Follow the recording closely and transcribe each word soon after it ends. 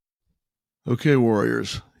Okay,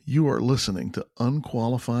 warriors, you are listening to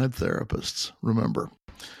Unqualified Therapists. Remember,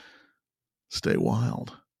 stay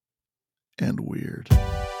wild and weird.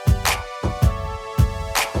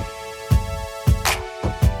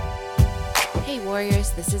 Hey, warriors,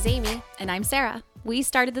 this is Amy. And I'm Sarah. We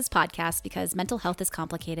started this podcast because mental health is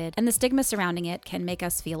complicated and the stigma surrounding it can make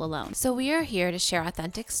us feel alone. So we are here to share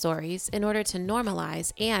authentic stories in order to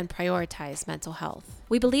normalize and prioritize mental health.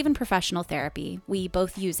 We believe in professional therapy. We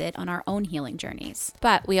both use it on our own healing journeys.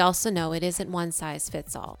 But we also know it isn't one size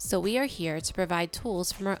fits all. So we are here to provide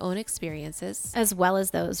tools from our own experiences, as well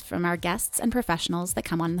as those from our guests and professionals that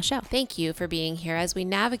come on the show. Thank you for being here as we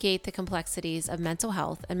navigate the complexities of mental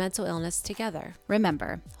health and mental illness together.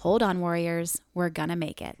 Remember, hold on, warriors. We're gonna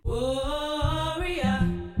make it. Warrior.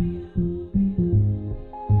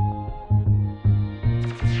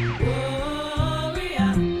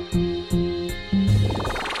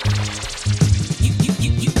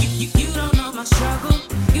 Struggle,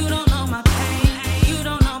 you don't know my pain, you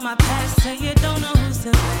don't know my past, so you don't know who's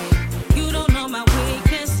to blame. You don't know my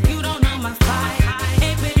weakness, you don't know my fight.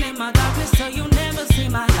 Ain't been in my darkness, so you never see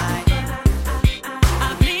my light.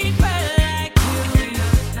 I bleed like you,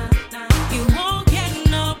 you won't get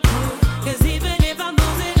no proof. Cause even if I'm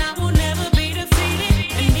losing, I will never be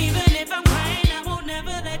defeated. And even if I'm crying, I will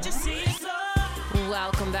never let you see it. So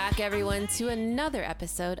Welcome back, everyone, to another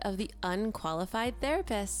episode of The Unqualified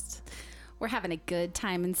Therapist. We're having a good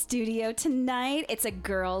time in studio tonight. It's a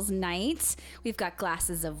girls' night. We've got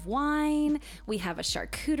glasses of wine. We have a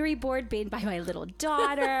charcuterie board made by my little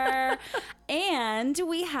daughter. And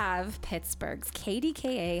we have Pittsburgh's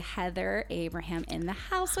KDKA Heather Abraham in the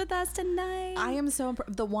house with us tonight. I am so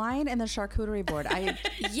the wine and the charcuterie board. I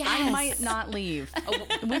might not leave.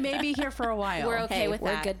 We may be here for a while. We're okay with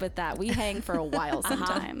that. We're good with that. We hang for a while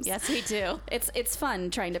sometimes. Yes, we do. It's fun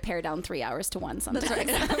trying to pare down 3 hours to one sometimes. That's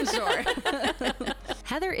right. I'm sure.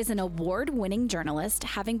 Heather is an award-winning journalist,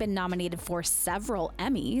 having been nominated for several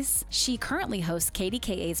Emmys. She currently hosts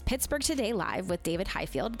KDKA's Pittsburgh Today Live with David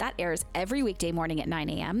Highfield. That airs every weekday morning at 9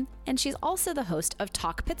 a.m. And she's also the host of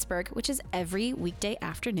Talk Pittsburgh, which is every weekday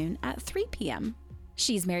afternoon at 3 p.m.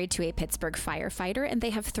 She's married to a Pittsburgh firefighter, and they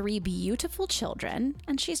have 3 beautiful children.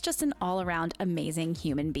 And she's just an all-around amazing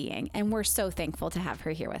human being. And we're so thankful to have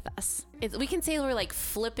her here with us. We can say we're like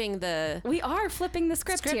flipping the We are flipping the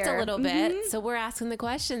script here a little bit. So we're asking the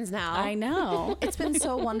questions now. I know. It's been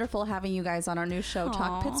so wonderful having you guys on our new show,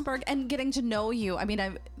 Talk Pittsburgh, and getting to know you. I mean,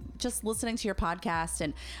 I've just listening to your podcast,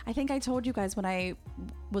 and I think I told you guys when I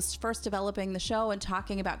was first developing the show and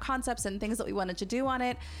talking about concepts and things that we wanted to do on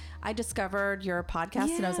it, I discovered your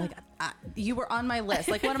podcast, and I was like, you were on my list,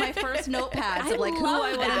 like one of my first notepads of like who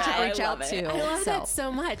I wanted to reach out to. I love that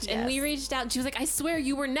so much. Yes. And we reached out, and she was like, I swear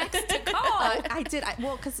you were next to call. I did.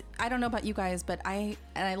 Well, because I don't know about you guys, but I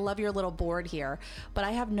love your little board here, but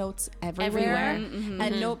I have notes everywhere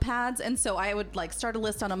and notepads, and so I would like start a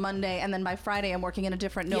list on a Monday, and then by Friday I'm working in a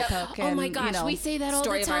different notebook. Oh my gosh, we say that all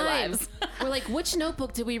the time. We're like, which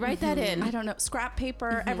notebook did we write that in? I don't know. Scrap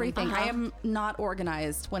paper, everything. I am not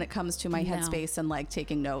organized when it comes to my headspace and like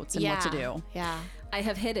taking notes and what to do. Yeah. I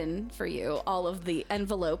have hidden for you all of the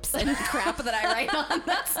envelopes and crap that I write on.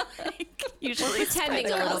 That's like usually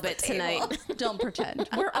pretending a little bit tonight. Don't pretend.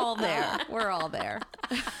 We're all there. We're all there.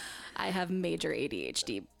 I have major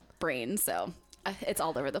ADHD brain, so it's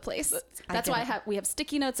all over the place. That's why we have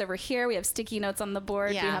sticky notes over here. We have sticky notes on the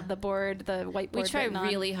board. Yeah. We have the board, the whiteboard. We try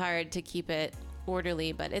really hard to keep it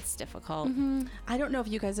orderly, but it's difficult. I don't know if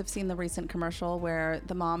you guys have seen the recent commercial where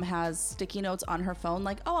the mom has sticky notes on her phone,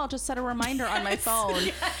 like, oh, I'll just set a reminder on my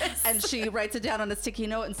phone. And she writes it down on a sticky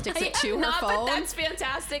note and sticks it to her phone. But that's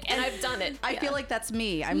fantastic, and I've done it. I feel like that's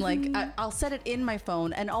me. I'm like, I'll set it in my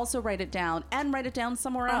phone and also write it down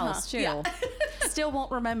somewhere else too. Yeah. Still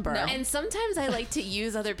won't remember. No. And sometimes I like to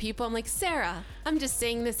use other people. I'm like, Sarah, I'm just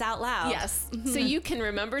saying this out loud. Yes. So you can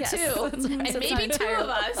remember too. And maybe 2 of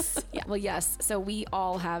us. Yeah. Well, yes. So we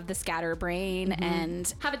all have the scatter brain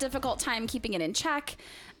and have a difficult time keeping it in check.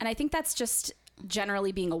 And I think that's just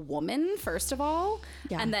generally being a woman, first of all,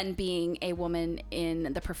 and then being a woman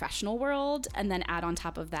in the professional world, and then add on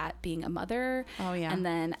top of that being a mother. Oh, yeah. And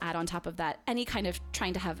then add on top of that any kind of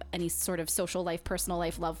trying to have any sort of social life, personal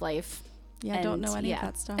life, love life. Yeah, I don't know any of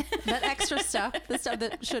that stuff. That extra stuff, the stuff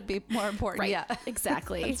that should be more important. Right. Yeah,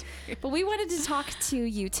 exactly. But we wanted to talk to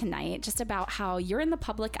you tonight just about how you're in the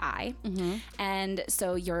public eye. And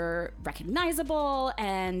so you're recognizable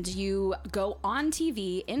and you go on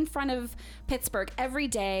TV in front of Pittsburgh every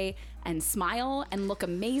day and smile and look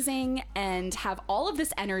amazing and have all of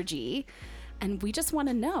this energy. And we just want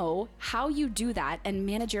to know how you do that and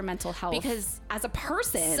manage your mental health Because as a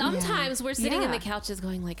person. sometimes we're sitting in Yeah. the couches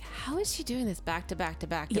going like, how is she doing this back to back to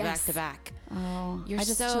back to back Yes. to back? Oh, You're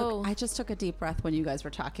I just took a deep breath when you guys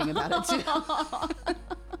were talking about it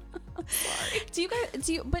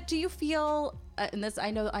too. Do you feel, and this,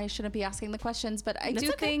 I know I shouldn't be asking the questions, but I That's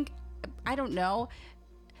do okay. think, I don't know.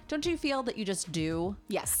 Don't you feel that you just do?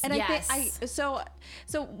 Yes. And Yes. I think so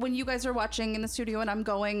when you guys are watching in the studio and I'm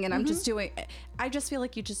going and I'm just doing, I just feel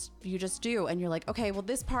like you just do, and you're like, okay, well,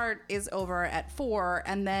 this part is over at 4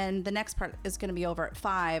 and then the next part is going to be over at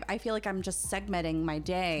 5. I feel like I'm just segmenting my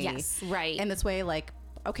day. Yes. Right. In this way, like,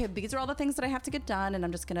 okay, these are all the things that I have to get done, and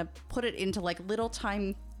I'm just gonna put it into like little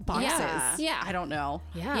time boxes. Yeah. I don't know.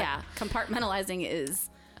 Yeah. Compartmentalizing is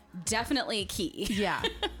definitely key. Yeah.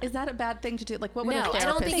 Is that a bad thing to do? Like, what would a No, therapist I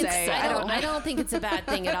don't think say? it's. I don't know. I don't think it's a bad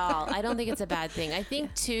thing at all. I don't think it's a bad thing. I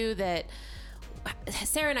think too that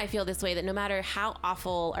Sarah and I feel this way, that no matter how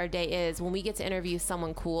awful our day is, when we get to interview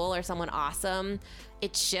someone cool or someone awesome,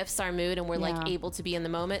 it shifts our mood and we're like Yeah. able to be in the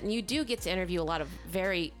moment. And you do get to interview a lot of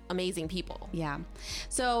very amazing people. Yeah.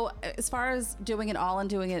 So as far as doing it all and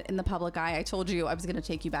doing it in the public eye, I told you I was going to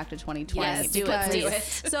take you back to 2020. Yes, do it, because-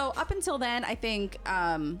 please. So up until then, I think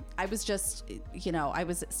I was just, I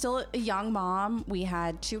was still a young mom. We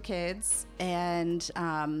had 2 kids, and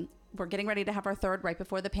we're getting ready to have our 3rd right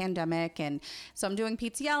before the pandemic. And so I'm doing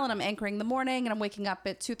PTL and I'm anchoring the morning, and I'm waking up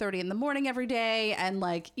at 2:30 in the morning every day, and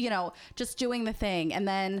like, just doing the thing. And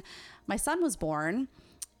then my son was born,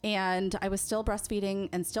 and I was still breastfeeding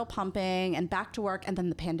and still pumping and back to work. And then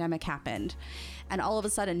the pandemic happened, and all of a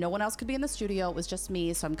sudden no one else could be in the studio. It was just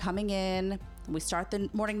me. So I'm coming in, we start the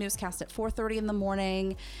morning newscast at 4:30 in the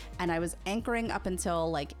morning, and I was anchoring up until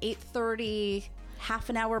like 8:30, half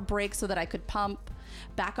an hour break so that I could pump,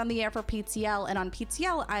 back on the air for PTL. And on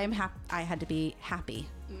PTL, I had to be happy.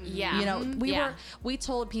 Yeah. We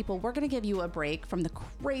told people, we're going to give you a break from the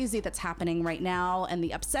crazy that's happening right now and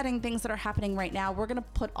the upsetting things that are happening right now. We're going to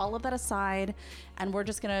put all of that aside, and we're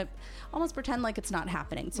just going to almost pretend like it's not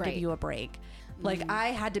happening to give Right. you a break. Like, I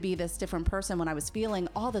had to be this different person when I was feeling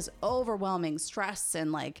all this overwhelming stress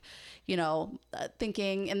and like,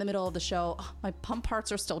 thinking in the middle of the show, oh, my pump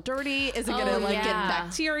parts are still dirty. Is it going to get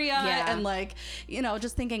bacteria? Yeah. And like,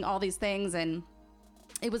 just thinking all these things. And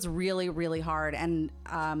it was really, really hard. And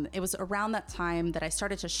it was around that time that I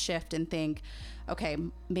started to shift and think, okay,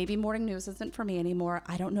 maybe morning news isn't for me anymore.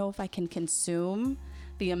 I don't know if I can consume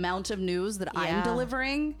the amount of news that I'm Yeah.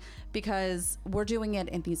 delivering, because we're doing it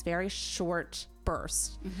in these very short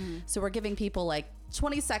bursts. So we're giving people like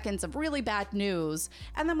 20 seconds of really bad news,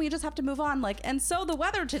 and then we just have to move on. Like, and so the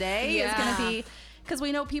weather today is going to be, because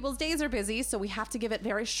we know people's days are busy, so we have to give it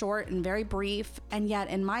very short and very brief. And yet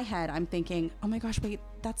in my head, I'm thinking, oh my gosh, wait,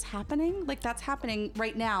 that's happening? Like, that's happening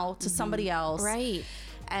right now to somebody else. Right.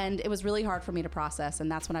 And it was really hard for me to process. And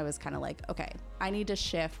that's when I was kind of like, okay, I need to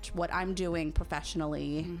shift what I'm doing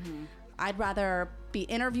professionally. I'd rather be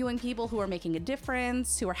interviewing people who are making a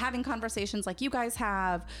difference, who are having conversations like you guys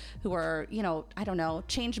have, who are, I don't know,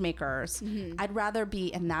 change makers. I'd rather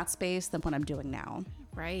be in that space than what I'm doing now.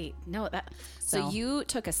 Right. No, so So. you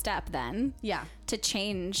took a step then Yeah. to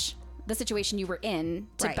change the situation you were in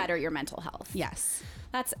to Right. better your mental health. Yes.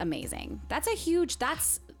 That's amazing.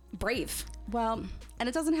 That's brave. Well, and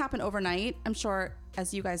it doesn't happen overnight, I'm sure,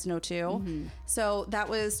 as you guys know too. So that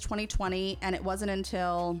was 2020, and it wasn't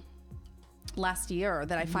until last year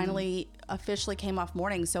that I finally officially came off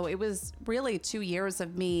morning. So it was really 2 years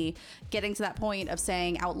of me getting to that point of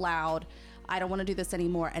saying out loud, I don't want to do this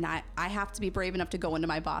anymore. And I have to be brave enough to go into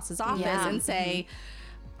my boss's office and say,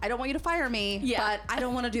 I don't want you to fire me, but I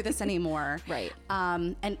don't want to do this anymore. Right.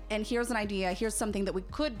 And here's an idea. Here's something that we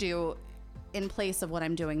could do in place of what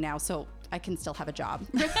I'm doing now, so I can still have a job.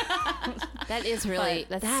 That is really,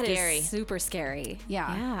 that's scary. Is super scary.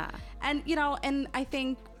 Yeah. Yeah. And, and I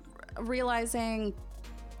think realizing,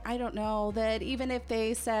 I don't know, that even if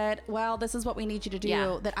they said, well, this is what we need you to do,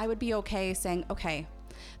 Yeah. that I would be okay saying, okay,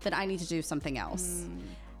 that I need to do something else.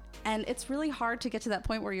 And it's really hard to get to that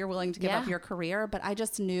point where you're willing to give up Yeah. your career. But I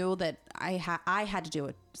just knew that I had to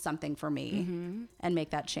do something for me and make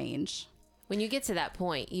that change. When you get to that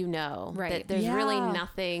point, Right. that there's really Yeah.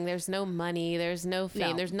 nothing, there's no money, there's no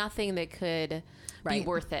fame, No. there's nothing that could be Right.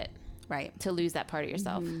 worth it Right. to lose that part of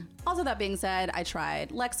yourself. Also, that being said, I tried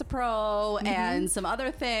Lexapro and some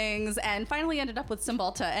other things, and finally ended up with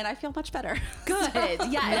Cymbalta, and I feel much better. Good.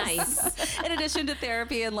 Yes. Nice. In addition to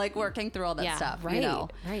therapy and like working through all that Yeah, stuff, right,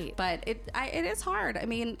 right. But it is hard. I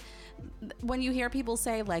mean, when you hear people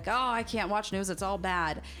say like, "Oh, I can't watch news; it's all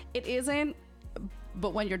bad," it isn't.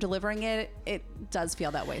 but when you're delivering it, it does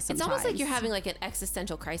feel that way sometimes. It's almost like you're having like an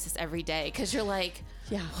existential crisis every day because you're like,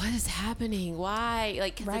 what is happening? Why?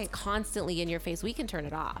 Like, 'cause it's constantly in your face. We can turn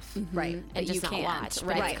it off. Right. And just not can't. watch.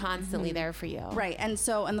 But it's constantly there for you. Right. And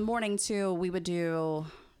so in the morning too, we would do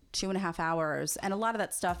 2.5 hours. And a lot of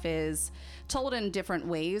that stuff is told in different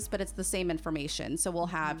ways, but it's the same information. So we'll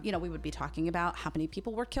have, we would be talking about how many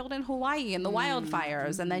people were killed in Hawaii in the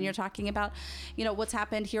wildfires. And then you're talking about, what's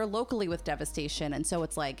happened here locally with devastation. And so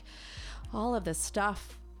it's like all of this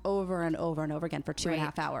stuff over and over and over again for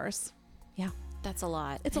 2.5 hours. Yeah. That's a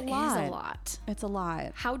lot. It's a It lot. is a lot. It's a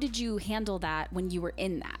lot. How did you handle that when you were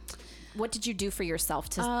in that? What did you do for yourself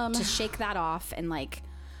to shake that off and like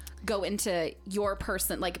go into your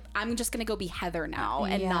person? Like, I'm just going to go be Heather now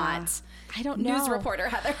and not I don't news know. reporter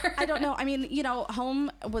Heather. I don't know. I mean, home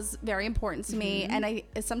was very important to me. And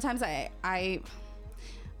sometimes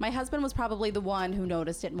my husband was probably the one who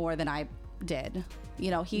noticed it more than I did.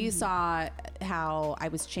 He saw how I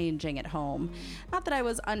was changing at home. Not that I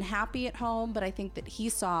was unhappy at home, but I think that he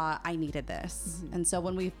saw I needed this. And so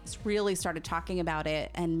when we really started talking about it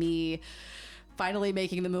and me finally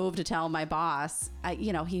making the move to tell my boss,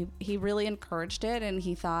 he really encouraged it, and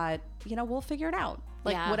he thought, we'll figure it out.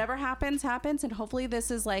 Like, whatever happens, and hopefully this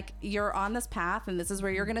is like, you're on this path and this is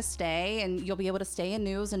where you're going to stay and you'll be able to stay in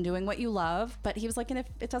news and doing what you love. But he was like, and if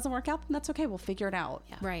it doesn't work out, then that's okay. We'll figure it out.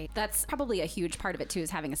 Yeah. Right. That's probably a huge part of it too, is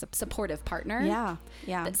having a supportive partner. Yeah.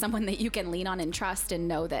 That's someone that you can lean on and trust and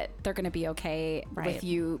know that they're going to be okay with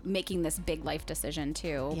you making this big life decision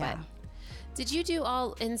too. Yeah. But Did you do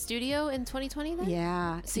all in studio in 2020 then?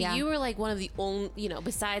 Yeah. So you were like one of the only,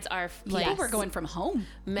 besides our people were going from home.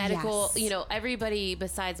 medical, Yes. Everybody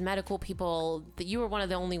besides medical people, that you were one of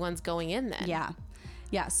the only ones going in then. Yeah.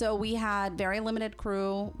 Yeah. So we had very limited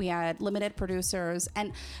crew. We had limited producers.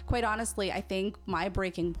 And quite honestly, I think my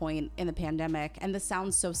breaking point in the pandemic, and this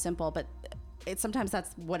sounds so simple, but sometimes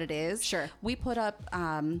that's what it is. Sure. We had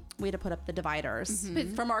to put up the dividers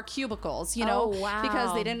from our cubicles, Oh, wow.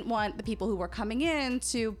 because they didn't want the people who were coming in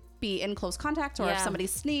to be in close contact, or if somebody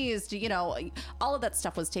sneezed, all of that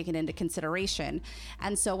stuff was taken into consideration.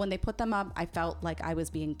 And so when they put them up, I felt like I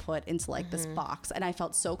was being put into like this box, and I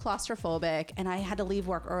felt so claustrophobic, and I had to leave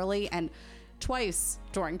work early. And twice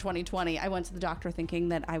during 2020, I went to the doctor thinking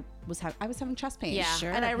that I was having chest pain. Yeah.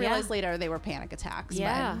 Sure. And I realized later they were panic attacks.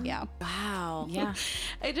 Yeah. But yeah. Wow. Yeah.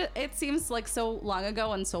 It seems like so long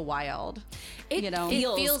ago and so wild. It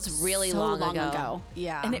feels really so long ago.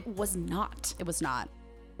 Yeah. And it was not. It was not.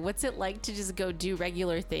 What's it like to just go do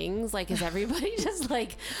regular things? Like, is everybody just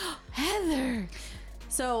like, Heather?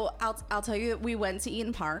 So I'll tell you that we went to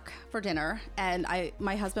Eaton Park for dinner, and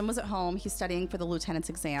my husband was at home. He's studying for the lieutenant's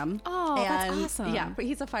exam. Oh, that's And awesome. Yeah, but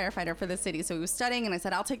he's a firefighter for the city, so he was studying, and I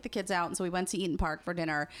said, I'll take the kids out. And so we went to Eaton Park for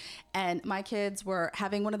dinner, and my kids were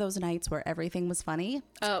having one of those nights where everything was funny.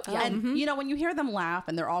 Oh, yeah. And when you hear them laugh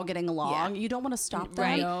and they're all getting along, you don't want to stop them.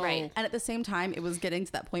 Right, right. And at the same time, it was getting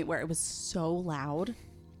to that point where it was so loud.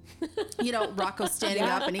 Rocco's standing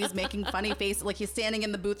up and he's making funny faces, like he's standing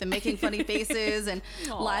in the booth and making funny faces, and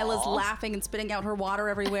Lila's laughing and spitting out her water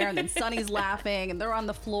everywhere, and then Sunny's laughing, and they're on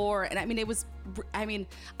the floor. And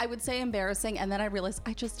I would say embarrassing, and then I realized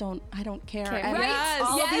I don't care. And Right.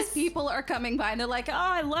 all of Yes. these people are coming by and they're like, oh,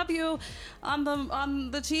 I love you on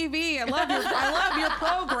the TV. I love your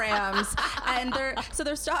programs. And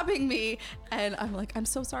they're stopping me, and I'm like, I'm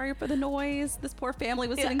so sorry for the noise. This poor family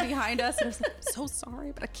was sitting behind us, and I was like, I'm so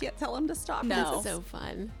sorry, but I can't tell them to stop. No. It's so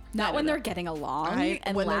fun. Not when they're getting along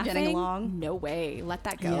and when laughing. they're getting along. No way. Let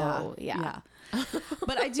that go. Yeah.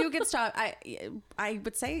 But I do get stopped. I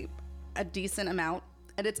would say a decent amount,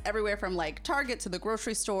 and it's everywhere from like Target to the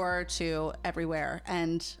grocery store to everywhere.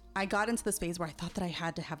 And I got into this phase where I thought that I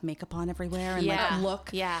had to have makeup on everywhere and like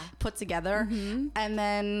look put together. And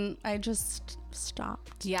then I just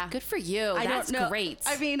stopped. Yeah. Good for you. I That's don't know. great.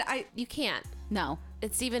 I mean, you can't. No.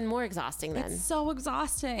 It's even more exhausting then. it's so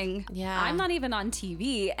exhausting. Yeah. I'm not even on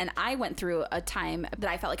TV, and I went through a time that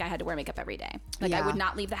I felt like I had to wear makeup every day. Like I would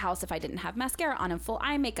not leave the house if I didn't have mascara on and full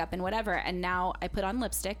eye makeup and whatever. And now I put on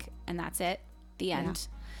lipstick, and that's it. The end.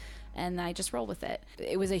 And I just roll with it.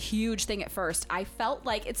 It was a huge thing at first. I felt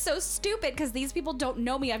like it's so stupid because these people don't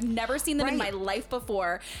know me. I've never seen them in my life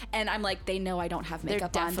before. And I'm like, they know I don't have makeup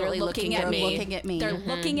on. They're definitely looking at me. They're looking at me. They're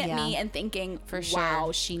looking at me and thinking, For sure.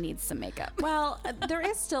 wow, she needs some makeup. Well, there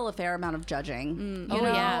is still a fair amount of judging. You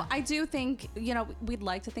know, yeah. I do think, we'd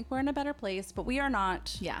like to think we're in a better place, but we are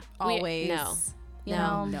not Yeah. always. No. You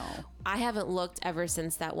know? No. I haven't looked ever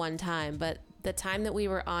since that one time, but the time that we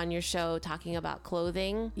were on your show talking about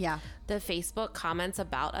clothing, Yeah. the Facebook comments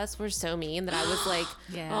about us were so mean that I was like,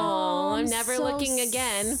 Yeah. oh, I'm I'm never so looking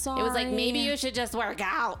again. It was like, maybe sorry. you should just work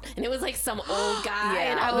out. And it was like some old guy.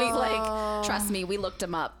 And I was like, Trust me, we looked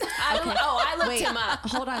him up. I looked him up.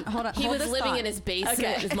 Hold on. He Hold was this living thought. in his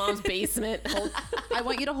basement, his mom's basement. I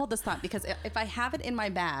want you to hold this thought because if I have it in my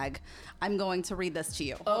bag, I'm going to read this to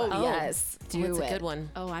you. Oh, yes. Do it's it. a good one.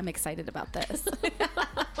 Oh, I'm excited about this.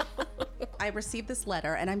 I received this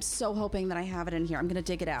letter and I'm so hoping that I have it in here. I'm going to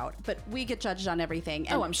dig it out. But we get judged on everything.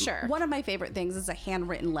 And Oh, I'm sure. One of my favorite things is a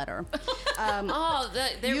handwritten letter.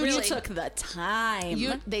 They're You really took the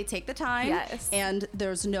time. They take the time, Yes. and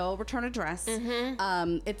there's no return address. And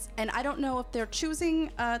I don't know if they're choosing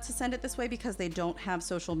to send it this way because they don't have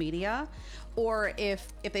social media, or if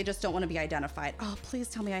they just don't want to be identified. Oh, please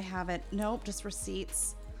tell me I have it. Nope, just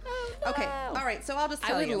receipts. Okay, all right. So I'll just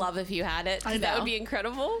tell I would you. love if you had it. I That know. would be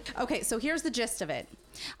incredible. Okay, so here's the gist of it.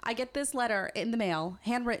 I get this letter in the mail,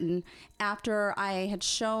 handwritten, after I had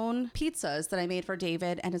shown pizzas that I made for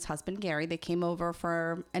David and his husband, Gary. They came over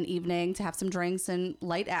for an evening to have some drinks and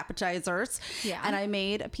light appetizers. Yeah. And I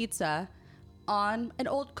made a pizza on an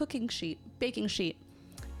old baking sheet.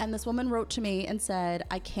 And this woman wrote to me and said,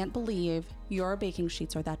 I can't believe your baking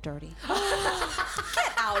sheets are that dirty.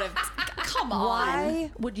 Get out of. Come on.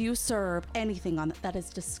 Why would you serve anything on that? That is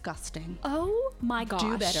disgusting. Oh my gosh.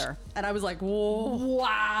 Do better. And I was like, whoa.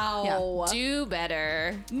 Wow. Do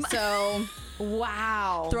better. So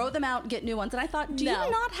Wow. throw them out, get new ones. And I thought, do No.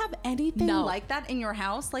 you not have anything No. like that in your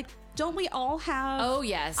house? Like, don't we all have Oh,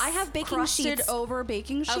 yes. I have baking crusted sheets. over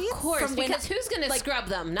baking sheets? Of course, From when- because who's going to like, scrub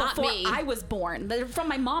them? Not Before me. I was born. They're from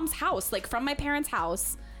my mom's house, like from my parents'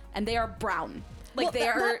 house, and they are brown. Like Well, they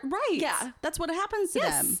are right. Yeah. That's what happens to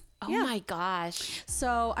them. Yes. Oh Yeah. my gosh.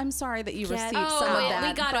 So I'm sorry that you received some of that.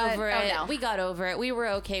 we got but- over it. no. We got over it. We were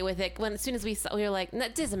okay with it. As soon as we saw, we were like,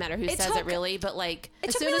 it doesn't matter who says it took- really, but like, It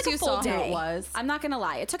As took soon me as like a you full saw who day. it was. I'm not gonna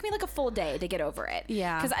lie. It took me like a full day to get over it.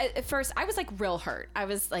 Yeah. Because at first I was like real hurt. I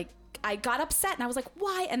was like, I got upset and I was like,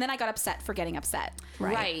 why? And then I got upset for getting upset.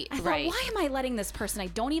 right, I thought, right. why am I letting this person I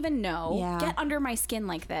don't even know Yeah. get under my skin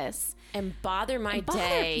like this? And bother my bother-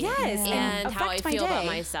 day. yes, And and how I affect my feel about day.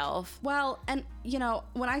 myself. Well, and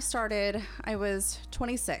when I started, I was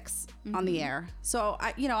 26 on the air. So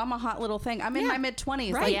I'm a hot little thing. I'm in my mid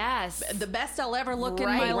 20s. Right. Like, Yes. the best I'll ever look in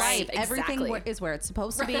Right, my life. right, Everything exactly. is where it's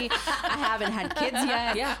supposed to be. I haven't had kids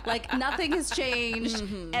yet. Yeah. Like nothing has changed.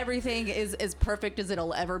 Everything is as perfect as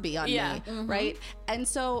it'll ever be on Yeah. me. Right. And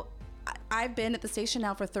so I've been at the station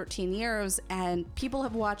now for 13 years, and people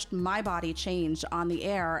have watched my body change on the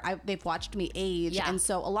air. They've watched me age. Yeah. And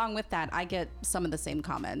so along with that, I get some of the same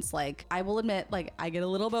comments. Like, I will admit, like, I get a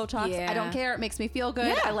little Botox. Yeah. I don't care. It makes me feel good.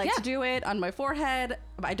 Yeah, I like yeah. to do it on my forehead.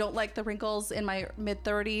 I don't like the wrinkles in my mid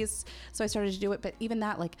 30s. So I started to do it. But even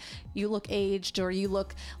that, like, you look aged, or you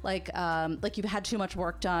look like you've had too much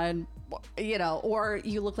work done, or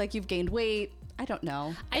you look like you've gained weight. I don't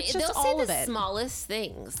know. It's just they'll all say of the it. smallest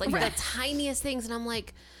things, like Right. the tiniest things, and I'm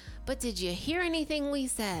like, but did you hear anything we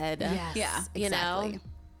said? Yes. Yeah, You know? exactly.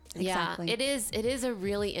 Yeah, Exactly. it is a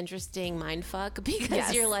really interesting mind fuck because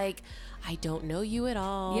Yes. you're like, I don't know you at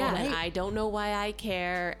all, Yeah. and Right. I don't know why I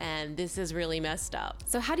care, and this is really messed up.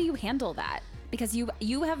 So how do you handle that? Because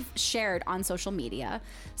you have shared on social media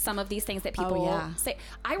some of these things that people yeah. say.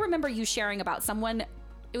 I remember you sharing about someone.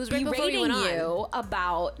 It was right before you berating went on. you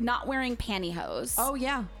about not wearing pantyhose. Oh,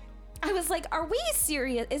 yeah. I was like, are we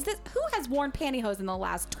serious? Is this who has worn pantyhose in the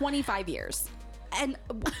last 25 years? And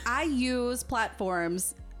I use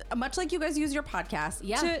platforms much like you guys use your podcast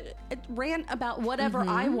Yeah. to rant about whatever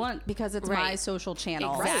I want because it's my Right. social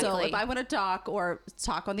channel. So Exactly. if I want to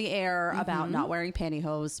talk on the air about not wearing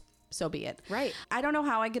pantyhose, so be it. Right. I don't know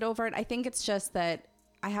how I get over it. I think it's just that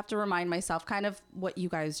I have to remind myself kind of what you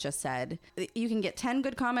guys just said. You can get 10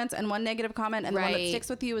 good comments and one negative comment, and the one that Right. sticks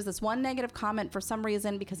with you is this one negative comment for some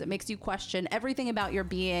reason because it makes you question everything about your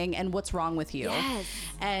being and what's wrong with you. Yes.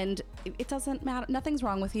 And it doesn't matter. Nothing's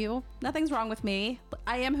wrong with you. Nothing's wrong with me.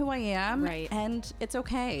 I am who I am. Right. And it's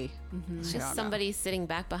okay. It's just somebody sitting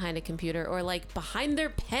back behind a computer or like behind their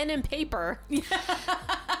pen and paper.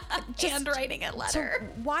 Handwriting a letter.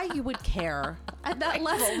 Why you would care at that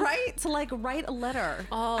level, right? To like write a letter.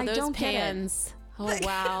 Oh, I those don't get it. pans. Oh,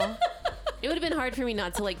 wow. It would have been hard for me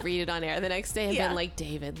not to like read it on air the next day and Yeah. been like,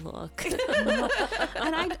 David, look.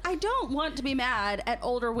 And I don't want to be mad at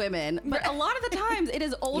older women, but a lot of the times it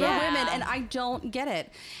is older Yeah. women, and I don't get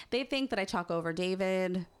it. They think that I talk over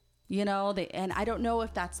David, and I don't know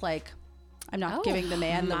if that's like I'm not giving the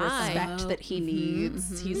man the my. respect that he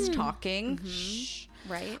needs. He's talking. Shh.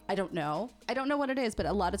 Right. I don't know what it is, but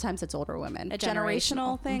a lot of times it's older women. A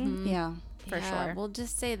generational thing. Yeah. For sure. We'll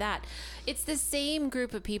just say that. It's the same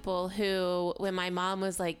group of people who, when my mom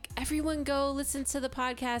was like, everyone go listen to the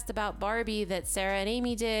podcast about Barbie that Sarah and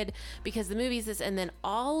Amy did because the movie's this, and then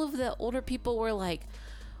all of the older people were like,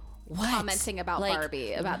 what? Commenting about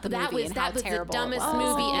Barbie, about the movie and how terrible the dumbest it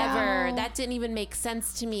was. movie ever. That didn't even make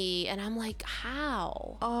sense to me. And I'm like,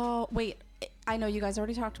 how? Oh, wait. I know you guys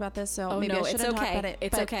already talked about this, so maybe no, I shouldn't it's okay. talk about it.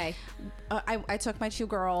 It's but, okay. I took my 2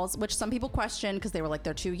 girls, which some people question because they were like,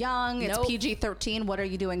 they're too young. It's Nope. PG-13. What are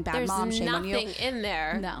you doing? Bad There's mom, shame on you. nothing in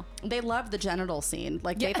there. No. They loved the genital scene.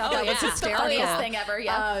 Like they thought Oh, that was yeah. hysterical. The funniest thing ever,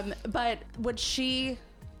 yeah. But when she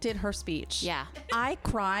did her speech, Yeah. I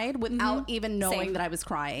cried without even knowing Same. that I was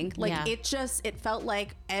crying. Like Yeah. it felt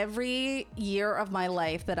like every year of my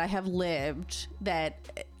life that I have lived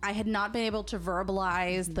that I had not been able to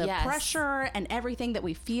verbalize the Yes. pressure and everything that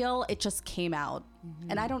we feel. It just came out.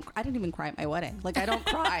 And I didn't even cry at my wedding. Like I don't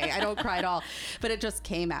cry. I don't cry at all. But it just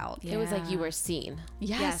came out. It was like you were seen.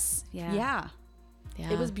 Yes. Yeah. Yeah. Yeah.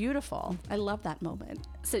 It was beautiful. I love that moment.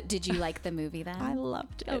 So did you like the movie then? I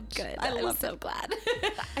loved it. Oh, good. I I'm loved so it. glad.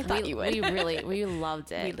 I thought you would. We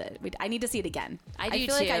loved it. We did. I need to see it again. I do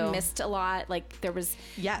feel like I too. missed a lot. Like there was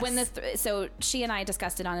Yes. when so she and I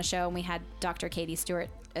discussed it on a show, and we had Dr. Katie Stewart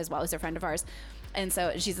as well, who's a friend of ours. And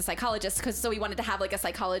so she's a psychologist, so we wanted to have like a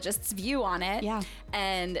psychologist's view on it. Yeah.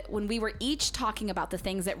 And when we were each talking about the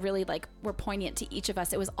things that really like were poignant to each of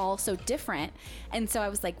us, it was all so different. And so I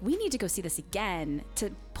was like, we need to go see this again to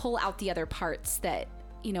pull out the other parts that,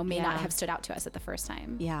 you know, may not have stood out to us at the first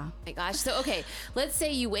time. Yeah. Oh my gosh. So okay, let's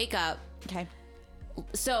say you wake up. Okay.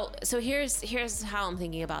 So here's how I'm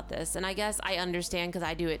thinking about this, and I guess I understand because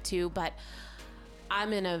I do it too. But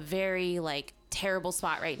I'm in a very like terrible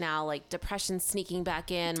spot right now, like depression sneaking back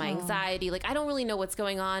in, my anxiety, like I don't really know what's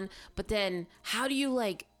going on. But then how do you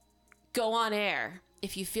like go on air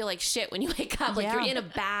if you feel like shit when you wake up? Like Yeah. you're in a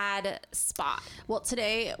bad spot. Well,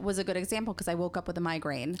 today was a good example because I woke up with a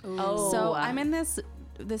migraine. Oh. So I'm in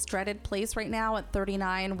this dreaded place right now at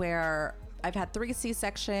 39 where I've had 3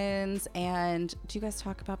 C-sections. And do you guys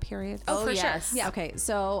talk about periods? Oh, for yes. sure. Yeah. Okay,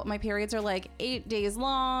 so my periods are like 8 days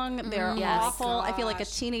long. They're Yes. awful. I feel like a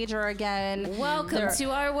teenager again. Welcome They're- to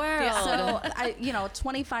our world. So I,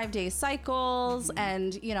 25-day cycles,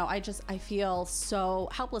 and I feel so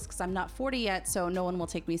helpless because I'm not 40 yet, so no one will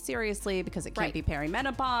take me seriously because it can't Right. be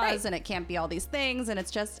perimenopause Right. and it can't be all these things, and it's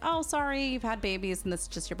just, oh, sorry, you've had babies, and this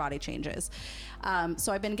just your body changes.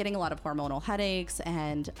 So I've been getting a lot of hormonal headaches,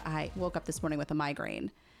 and I woke up this morning with a migraine.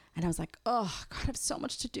 And I was like, oh, God, I have so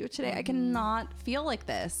much to do today. I cannot feel like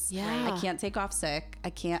this. Yeah. I can't take off sick.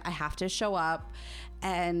 I have to show up.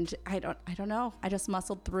 And I don't know. I just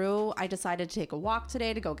muscled through. I decided to take a walk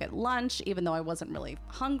today to go get lunch, even though I wasn't really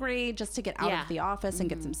hungry, just to get out Yeah. of the office and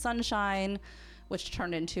get some sunshine, which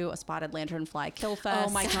turned into a spotted lanternfly kill fest.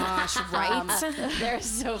 Oh my gosh, right? They're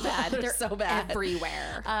so bad. They're so bad.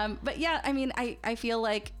 everywhere. But yeah, I mean, I feel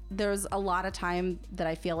like there's a lot of time that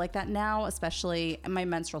I feel like that now, especially my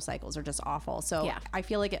menstrual cycles are just awful. So Yeah. I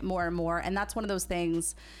feel like it more and more. And that's one of those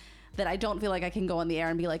things that I don't feel like I can go on the air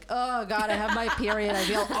and be like, oh God, I have my period. I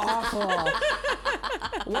feel awful.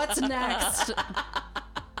 What's next?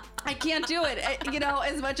 I can't do it.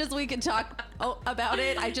 As much as we can talk about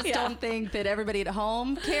it, I just don't think that everybody at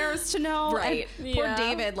home cares to know. Right. And poor Yeah.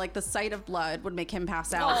 David, like the sight of blood would make him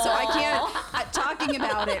pass out. So I can't, talking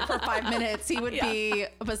about it for 5 minutes, he would be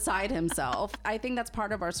beside himself. I think that's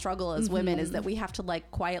part of our struggle as women is that we have to like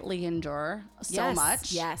quietly endure so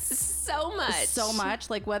much. Yes. so much. So much,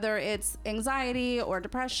 like whether it's anxiety or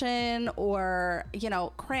depression or,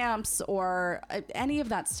 cramps or any of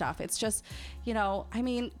that stuff. It's just, I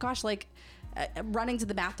mean, gosh, like running to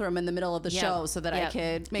the bathroom in the middle of the Yep. show so that I Yep.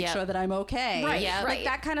 could make Yep. sure that I'm okay. Right. Yeah. Like Right.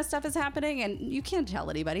 that kind of stuff is happening and you can't tell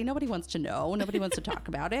anybody. Nobody wants to know. Nobody wants to talk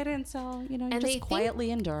about it. And so, you And they just think-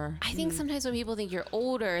 quietly endure. I think sometimes when people think you're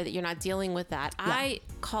older, that you're not dealing with that. I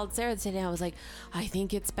called Sarah today. I was like, I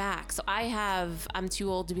think it's back. So I'm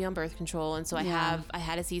too old to be on birth control. And so I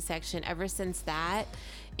had a C-section. Ever since that,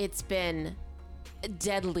 it's been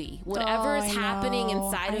deadly. Whatever is I happening know.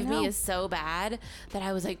 inside I of know. me is so bad that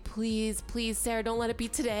I was like, please, Sarah, don't let it be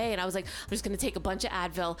today. And I was like, I'm just going to take a bunch of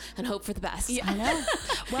Advil and hope for the best. I know.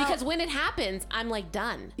 Because when it happens, I'm like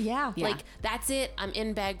done. Yeah. Like that's it. I'm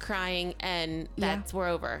in bed crying and we're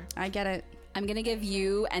over. I get it. I'm going to give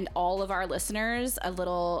you and all of our listeners a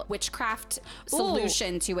little witchcraft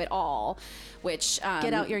solution to it all, which...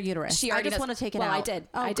 Get out your uterus. She I already just knows- want to take it well, out. I did.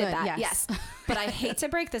 Oh, I did good. that. Yes. Yes. But I hate to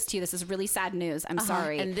break this to you. This is really sad news. I'm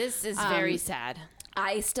sorry. And this is very sad.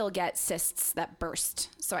 I still get cysts that burst.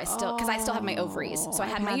 So I still, because I still have my ovaries. So I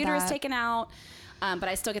had I've my had uterus that. taken out. But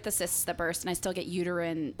I still get the cysts that burst, and I still get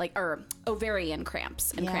uterine, or ovarian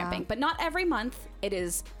cramps and cramping. But not every month. It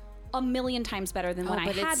is a million times better than when I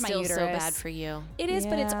had my uterus. But it's still so bad for you. It is,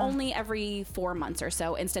 but it's only every 4 months or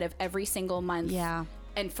so instead of every single month. Yeah.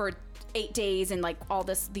 And for 8 days and like all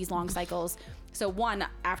these long cycles. So one,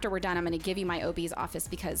 after we're done, I'm going to give you my OB's office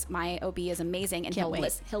because my OB is amazing and he'll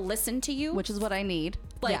listen to you, which is what I need.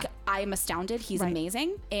 Like, I'm astounded. He's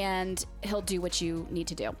amazing, and he'll do what you need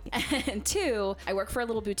to do. And 2, I work for a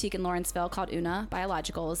little boutique in Lawrenceville called Una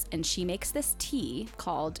Biologicals, and she makes this tea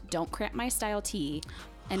called Don't Cramp My Style Tea.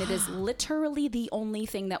 And it is literally the only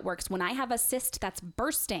thing that works. When I have a cyst that's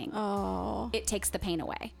bursting, it takes the pain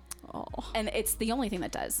away. And it's the only thing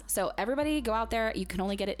that does. So everybody go out there. You can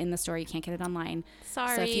only get it in the store. You can't get it online.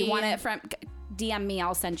 Sorry. So if you want it from DM me,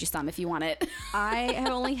 I'll send you some if you want it. I have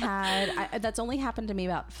only had, that's only happened to me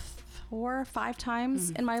about 4 or 5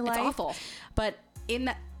 times in my life. It's awful. But in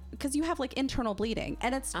that, because you have like internal bleeding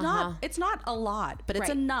and it's not a lot, but it's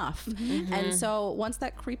enough. And so once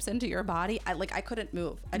that creeps into your body, I couldn't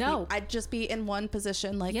move. I'd just be in one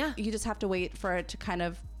position. Like you just have to wait for it to kind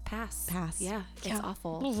of pass. Yeah, it's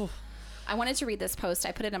awful. I wanted to read this post.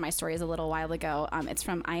 I put it in my stories a little while ago. It's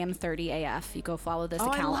from I am30AF. You go follow this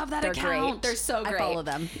account. I love that They're account. Great. They're so great. I follow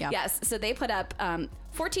them. Yeah. Yes. So they put up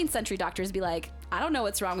 14th century doctors be like, I don't know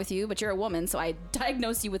what's wrong with you, but you're a woman, so I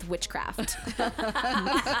diagnose you with witchcraft.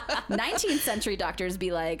 19th century doctors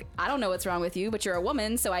be like, I don't know what's wrong with you, but you're a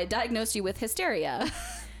woman, so I diagnose you with hysteria.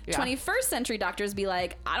 21st century doctors be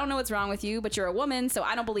like, I don't know what's wrong with you, but you're a woman, so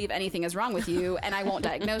I don't believe anything is wrong with you, and I won't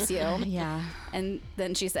diagnose you. Yeah. And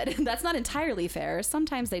then she said, that's not entirely fair.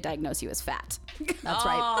 Sometimes they diagnose you as fat. That's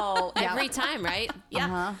right. Oh, every time, right?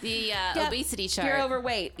 Yeah. The obesity chart. You're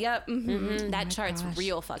overweight. Yep. That chart's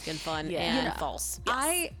real fucking fun and false.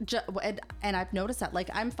 Yes. And I've noticed that. Like,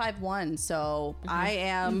 I'm 5'1", so I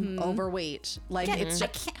am overweight. Like, it's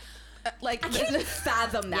just... I can't even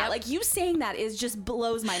fathom that. Like, you saying that is just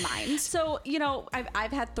blows my mind. So,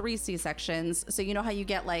 I've had 3 C-sections. So, you know how you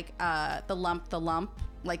get like the lump.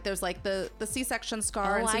 Like, there's like the C-section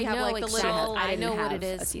scar. and so you have like the little. I know what it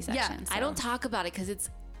is. A C-section, Yeah. so. I don't talk about it because it's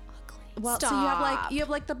ugly. Well, Stop. so you have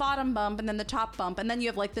like the bottom bump and then the top bump, and then you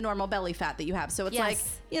have like the normal belly fat that you have. So it's like,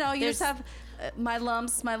 you just have my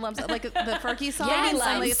lumps, like the Fergie song. Yes,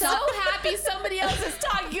 I'm It's so happy somebody else is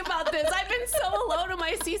talking about this. I've been so alone in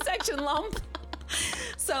my C-section lump.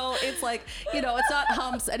 So it's like, it's not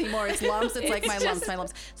humps anymore. It's lumps. It's like my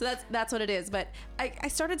lumps. So that's what it is. But I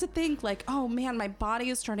started to think like, oh man, my body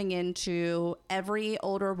is turning into every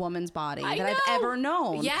older woman's body that I've ever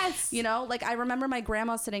known. Yes. Like I remember my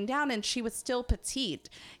grandma sitting down and she was still petite,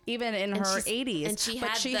 even in her 80s. And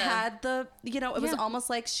she had the it was almost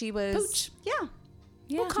like she was. Pooch. Yeah.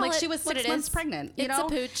 We'll call like it she was what 6 it months is. pregnant. It's a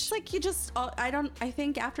pooch. It's like you just, I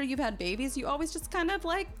think after you've had babies, you always just kind of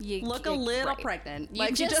like look a little pregnant.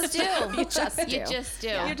 You just do. You just do. You just do.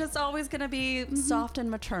 You're just always going to be soft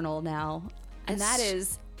and maternal now. And that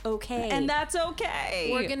is okay. And that's okay.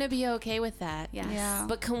 We're going to be okay with that. Yes. Yeah.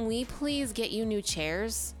 But can we please get you new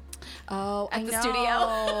chairs? Oh, At the know.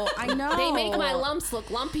 studio. I know. They make my lumps look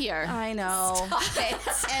lumpier. I know.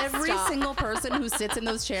 Every single person who sits in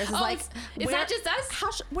those chairs is like, it's not just us.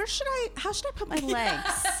 how should I put my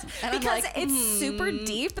legs? And Because I'm like, it's super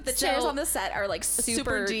deep, but the chairs on the set are like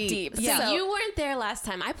super deep. So you weren't there last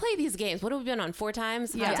time. I play these games. What have we been on? 4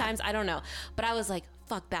 times? 5 times? I don't know. But I was like,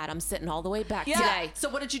 fuck that. I'm sitting all the way back today. So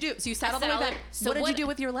what did you do? So you sat all the sat way all back. the- so what did you what- do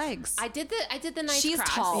with your legs? I did the nice She's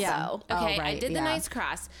cross. tall, Yeah. though. Okay, Oh, I right, did the yeah. nice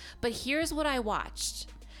cross. But here's what I watched.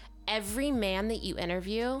 Every man that you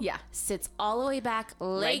interview sits all the way back,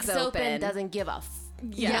 legs open, doesn't give a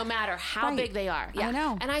no matter how big they are. I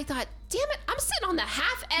know. And I thought, damn it, I'm sitting on the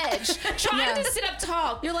half edge trying to sit up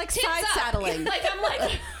tall. You're like tits side up. saddling. Like I'm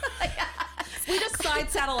like We just side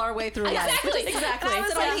saddle our way through life. Exactly. Exactly. I was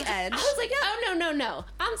Sit like, on the edge. I was like, oh no.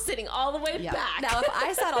 I'm sitting all the way back. Now, if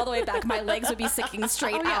I sat all the way back, my legs would be sticking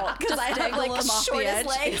straight out because I have dangle like them the off the shortest edge.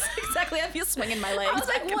 legs. Exactly. I'd be swinging my legs. I was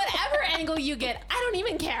like, whatever angle you get, I don't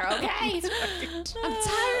even care, okay? I'm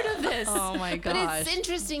tired of this. Oh my But gosh. it's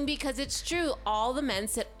interesting because it's true. All the men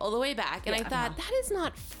sit all the way back. And I thought, that is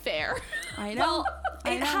not fair. I know. Well,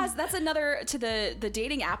 I it know. has. That's another to the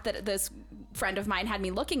dating app that this friend of mine had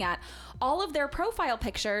me looking at. All of their profile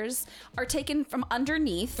pictures are taken from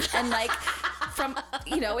underneath and like from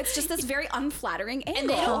it's just this very unflattering angle. And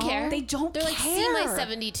they don't care. They don't They're care. like, see my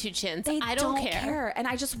 72 chins. I don't care. And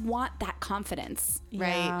I just want that confidence.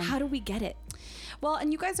 Right. Right. How do we get it? Well,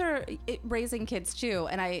 and you guys are raising kids too,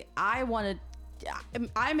 and I wanted.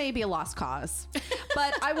 I may be a lost cause,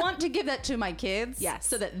 but I want to give that to my kids, Yes.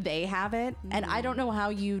 so that they have it. And I don't know how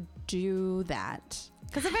you do that.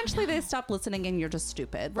 Because eventually they stop listening and you're just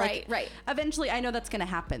stupid. Right, right. Eventually, I know that's going to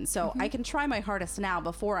happen. So I can try my hardest now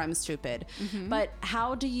before I'm stupid. But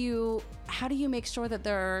how do you make sure that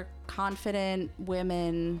they're confident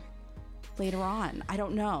women later on? I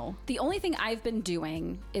don't know. The only thing I've been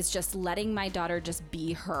doing is just letting my daughter just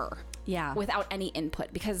be her. Yeah. Without any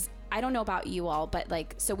input, because I don't know about you all, but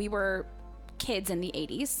like, so we were kids in the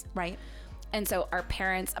 80s. Right. And so our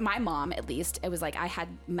parents, my mom at least, it was like I had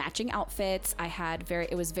matching outfits.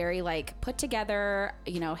 It was very like put together,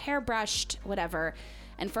 you know, hairbrushed, whatever.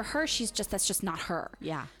 And for her, that's just not her.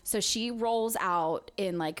 Yeah. So she rolls out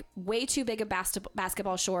in like way too big of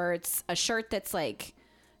basketball shorts, a shirt that's like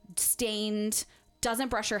stained, doesn't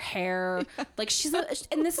brush her hair. Like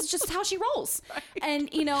and this is just how she rolls. Right.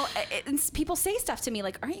 And you know, people say stuff to me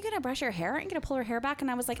like, aren't you going to brush your hair? Aren't you going to pull her hair back?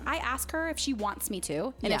 And I was like, I ask her if she wants me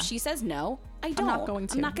to. And if she says no, I don't. I'm not going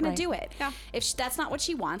to. I'm not going right. to do it. Yeah. If that's not what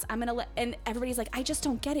she wants, I'm going to and everybody's like, I just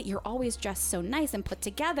don't get it. You're always dressed so nice and put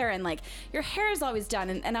together. And like, your hair is always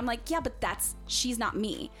done. And I'm like, yeah, but she's not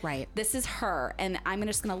me. Right. This is her. And I'm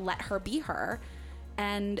just going to let her be her.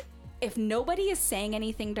 And if nobody is saying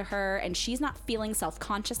anything to her and she's not feeling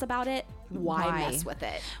self-conscious about it, why mess with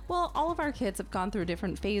it? Well, all of our kids have gone through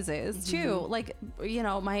different phases too. Like, you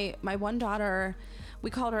know, my one daughter, we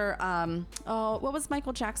called her, what was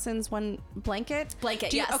Michael Jackson's one? Blanket?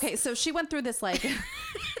 Yes. Okay, so she went through this like...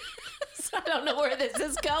 I don't know where this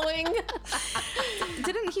is going.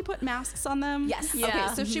 Didn't he put masks on them? Yes. Yeah.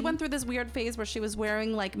 Okay, so she went through this weird phase where she was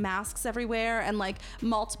wearing like masks everywhere and like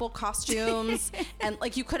multiple costumes and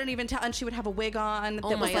like you couldn't even tell, and she would have a wig on that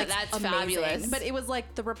Oh my was God, like that's amazing. fabulous. But it was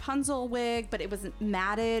like the Rapunzel wig, but it was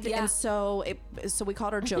matted, Yeah. and so we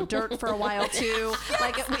called her Joe Dirt for a while too.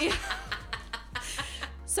 Like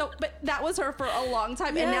So, but that was her for a long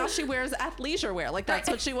time. And now she wears athleisure wear. Like, that's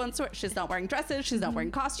what she wants to wear. She's not wearing dresses. She's not wearing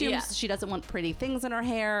costumes. Yeah. She doesn't want pretty things in her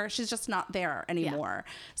hair. She's just not there anymore.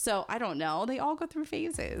 So, I don't know. They all go through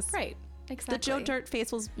phases. Right. Exactly. The Joe Dirt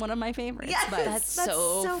face was one of my favorites. Yes. But That's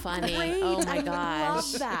so funny. Great. Oh my I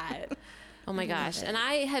gosh. love that. Oh my gosh. And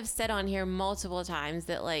I have said on here multiple times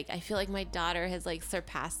that like I feel like my daughter has like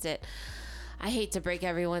surpassed it. I hate to break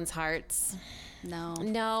everyone's hearts.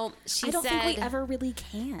 No, she I don't said, think we ever really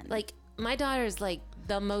can. like my daughter's like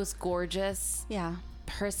the most gorgeous yeah.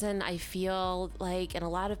 person I feel like, and a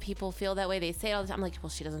lot of people feel that way. They say it all the time. I'm like, well,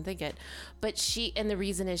 she doesn't think it, but and the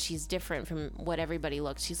reason is she's different from what everybody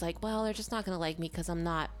looks. She's like, well, they're just not gonna like me because I'm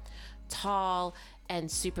not tall and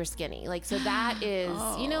super skinny. Like, so that is,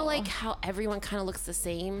 you know, like how everyone kind of looks the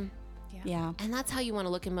same. Yeah. And that's how you want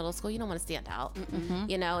to look in middle school. You don't want to stand out,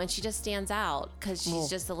 you know, and she just stands out because she's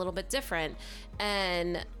just a little bit different.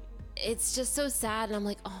 And it's just so sad. And I'm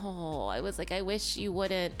like, oh, I was like, I wish you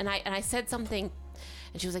wouldn't. And I said something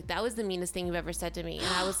and she was like, that was the meanest thing you've ever said to me. And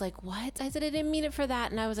I was like, what? I said, I didn't mean it for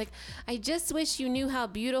that. And I was like, I just wish you knew how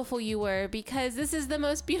beautiful you were because this is the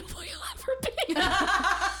most beautiful you'll ever be.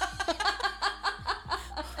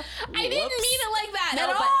 I didn't mean it like that at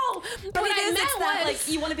all. But what it I is, meant it's that, was,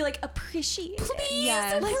 like, you want to be like, appreciate it. please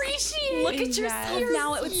Yes. appreciate. Look at Yes. yourself You're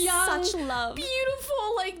now with young, such love.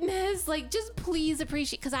 beautiful likeness. Like, just please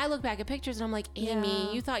appreciate. Because I look back at pictures and I'm like, Amy,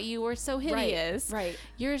 Yeah. you thought you were so hideous. Right.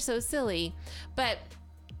 You're so silly. But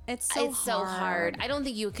It's it's so hard. I don't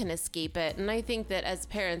think you can escape it. And I think that as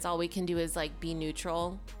parents, all we can do is like be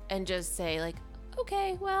neutral and just say like,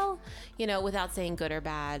 okay, well, you know, without saying good or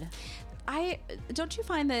bad. Don't you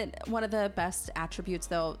find that one of the best attributes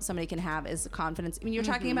though somebody can have is confidence? I mean, you're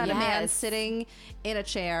talking about a man Yes. sitting in a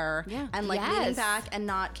chair and like leaning Yes. back and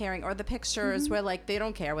not caring, or the pictures where like they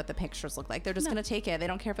don't care what the pictures look like. They're just gonna take it. They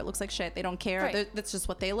don't care if it looks like shit. They don't care. Right. That's just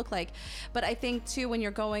what they look like. But I think too, when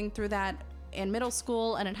you're going through that in middle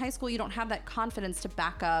school and in high school, you don't have that confidence to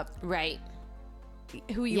back up Right.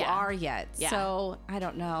 who you Yeah. are yet. Yeah. So I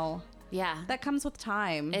don't know. Yeah. That comes with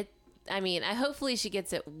time. I mean, hopefully she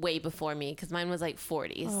gets it way before me because mine was like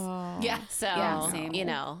 40s. Yeah. So, Yeah, same. you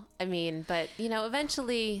know, I mean, but, you know,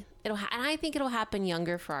 eventually and I think it'll happen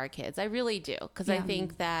younger for our kids. I really do. Because I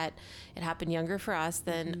think that it happened younger for us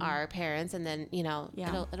than our parents. And then, you know,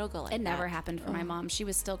 it'll go like that. It never happened for my mom. She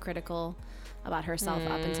was still critical about herself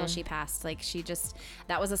up until she passed. Like,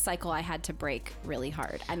 that was a cycle I had to break really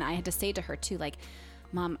hard. And I had to say to her too, like,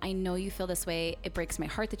 Mom, I know you feel this way. It breaks my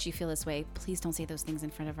heart that you feel this way. Please don't say those things in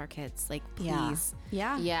front of our kids. Like, please.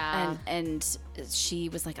 Yeah. Yeah. And she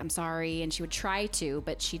was like, I'm sorry. And she would try to,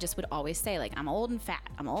 but she just would always say, like, I'm old and fat.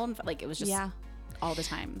 I'm old and fat. Like, it was just all the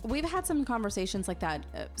time. We've had some conversations like that.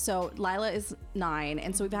 So Lila is 9.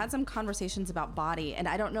 And so we've had some conversations about body, and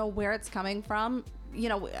I don't know where it's coming from. You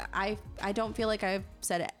know, I don't feel like I've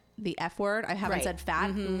said the F word. I haven't Right. said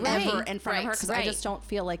fat Right. ever in front of her because I Right. just don't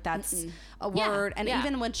feel like that's a Yeah. word. And Yeah.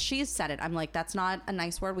 even when she's said it, I'm like, that's not a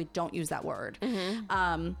nice word. We don't use that word.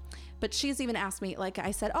 But she's even asked me, like I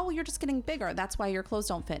said, oh, you're just getting bigger. That's why your clothes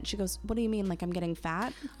don't fit. And she goes, what do you mean? Like I'm getting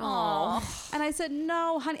fat? Oh. And I said,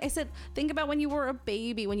 no, honey. I said, think about when you were a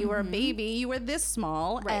baby. When you were a baby, you were this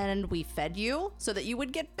small and we fed you so that you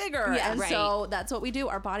would get bigger. Yeah, and right. so that's what we do.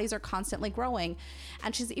 Our bodies are constantly growing.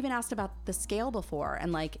 And she's even asked about the scale before.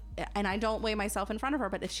 And like, and I don't weigh myself in front of her,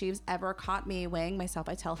 but if she's ever caught me weighing myself,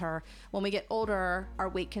 I tell her when we get older, our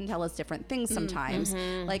weight can tell us different things sometimes.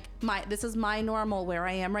 Like this is my normal where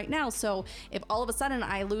I am right now. So if all of a sudden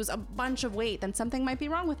I lose a bunch of weight, then something might be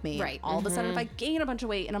wrong with me. Right. All of a sudden, if I gain a bunch of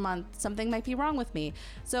weight in a month, something might be wrong with me.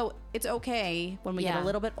 So it's okay when we get Yeah. a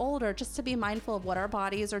little bit older, just to be mindful of what our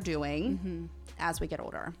bodies are doing as we get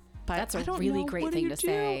older. But That's I a don't really know. great What do thing you to do?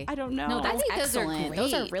 say. I don't know. No, that's think those are excellent.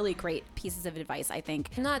 Those are great. really great pieces of advice, I think.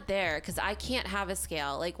 I'm not there because I can't have a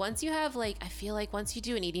scale. Like once you have I feel like once you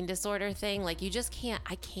do an eating disorder thing, like you just can't.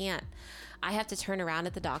 I can't. I have to turn around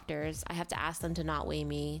at the doctors. I have to ask them to not weigh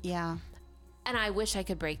me. Yeah. And I wish I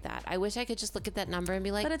could break that. I wish I could just look at that number and be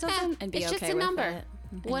like, But it doesn't- And be it's just okay a with number. it.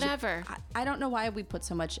 Whatever. I don't know why we put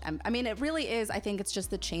so much. I mean, it really is. I think it's just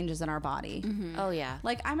the changes in our body. Oh yeah.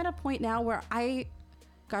 Like I'm at a point now where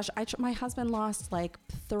my husband lost like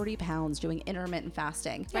 30 pounds doing intermittent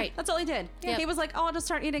fasting. Right. That's all he did. Yep. He was like, oh, I'll just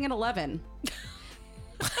start eating at 11.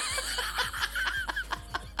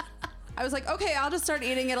 I was like, okay, I'll just start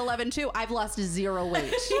eating at 11 too. I've lost 0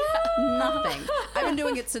 weight. Nothing. I've been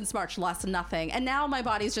doing it since March, lost nothing. And now my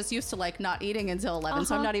body's just used to like not eating until 11.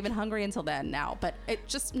 So I'm not even hungry until then now. But it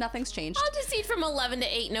just, nothing's changed. I'll just eat from 11 to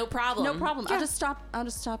 8, no problem. No problem. I'll just stop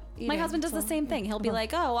eating. My husband does the So- same thing. He'll be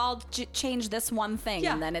like, "Oh, I'll change this one thing,"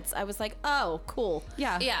 Yeah. and then I was like, "Oh, cool."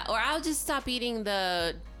 Yeah. Yeah, or I'll just stop eating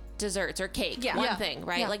the desserts or cake. Yeah. One Yeah. thing,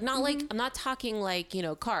 right? Yeah. Like not like I'm not talking like,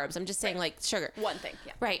 carbs. I'm just saying like sugar. One thing.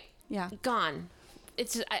 Yeah. Right. Yeah. Gone.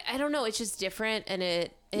 It's just, I don't know, it's just different and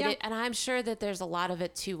Yeah. and I'm sure that there's a lot of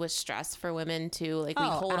it too with stress for women too. Like we Oh,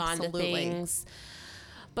 hold on to absolutely. things.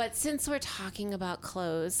 But since we're talking about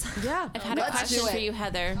clothes, Yeah. I've had a Let's question do for it. you,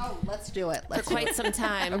 Heather, Oh, let's do it. for quite some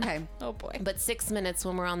time. Okay. Oh boy. But 6 minutes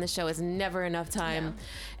when we're on the show is never enough time,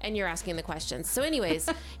 and you're asking the questions. So, anyways,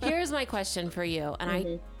 here's my question for you, and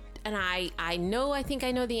I know I think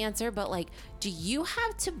I know the answer, but like, do you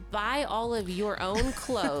have to buy all of your own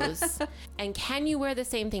clothes, and can you wear the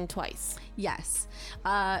same thing twice? Yes.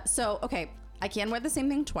 So, okay. I can wear the same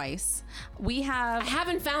thing twice. We I have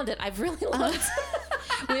haven't found it. I've really looked.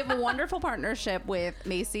 we have a wonderful partnership with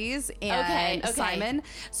Macy's and Okay. Simon.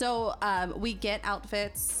 So we get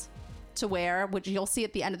outfits to wear, which you'll see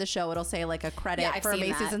at the end of the show. It'll say like a credit Yeah, I've for seen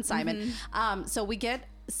Macy's that. and Simon. So we get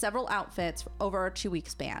several outfits over a 2-week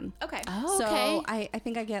span. Okay. Oh, So okay. I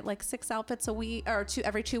think I get like 6 outfits a week or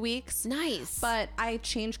every 2 weeks. Nice. But I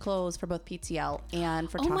change clothes for both PTL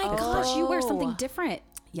and for Oh my Chocolate gosh, you wear Oh. something different.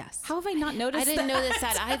 Yes. How have I not noticed? I didn't that? notice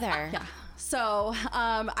that either. Yeah. So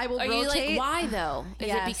I will Are rotate. you like, why though? Is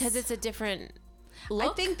Yes. it because it's a different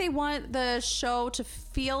look? I think they want the show to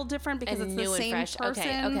feel different because And it's new the and same fresh. Okay,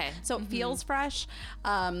 person. okay. So it feels fresh.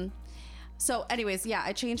 So anyways, yeah,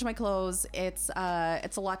 I change my clothes. It's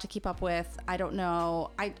a lot to keep up with. I don't know.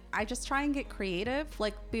 I just try and get creative.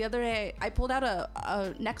 Like the other day, I pulled out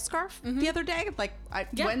a neck scarf the other day. Like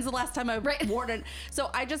when's the last time I wore it? So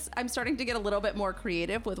I'm starting to get a little bit more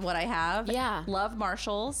creative with what I have. Yeah. Love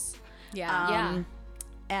Marshalls. Yeah.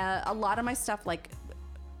 A lot of my stuff, like,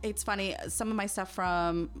 it's funny, some of my stuff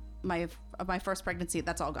from my first pregnancy,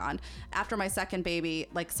 that's all gone. After my second baby,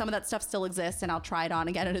 like some of that stuff still exists and I'll try it on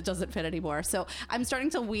again and it doesn't fit anymore. So I'm starting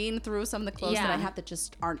to wean through some of the clothes that I Yeah. have that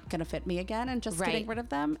just aren't going to fit me again and just Right. getting rid of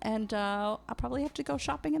them. And I'll probably have to go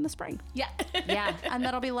shopping in the spring. Yeah. Yeah. And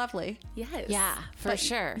that'll be lovely. Yes. Yeah, for But,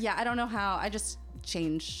 sure. Yeah, I don't know how. I just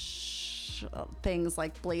change things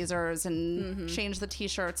like blazers and change the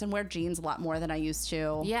t-shirts and wear jeans a lot more than I used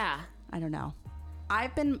to. Yeah. I don't know.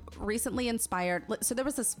 I've been recently inspired. So there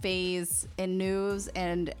was this phase in news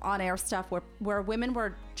and on-air stuff where women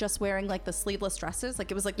were just wearing like the sleeveless dresses. Like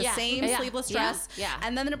it was like the Yeah. same Yeah. sleeveless Yeah. dress. Yeah.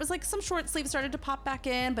 And then it was like some short sleeves started to pop back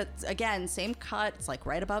in. But again, same cut. It's like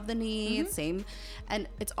right above the knee. It's same. And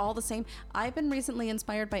it's all the same. I've been recently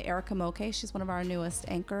inspired by Erica Moke. She's one of our newest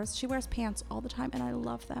anchors. She wears pants all the time and I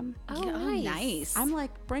love them. Oh, nice. I'm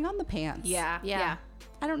like, bring on the pants. Yeah. Yeah.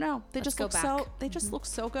 I don't know. They just go look back. so, they just look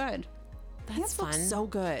so good. That's Pants look fun. so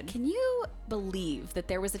good. Can you believe that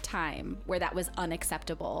there was a time where that was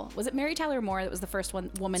unacceptable? Was it Mary Tyler Moore that was the first woman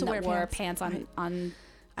To that wear wore pants. pants on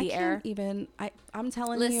I the can't air? even. I'm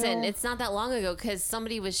telling you. Listen, it's not that long ago because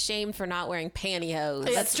somebody was shamed for not wearing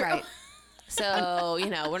pantyhose. That's right. So,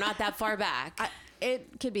 we're not that far back.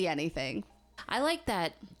 It could be anything. I like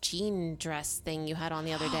that jean dress thing you had on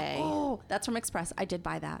the other day. Oh, that's from Express. I did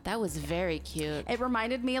buy that. That was very cute. It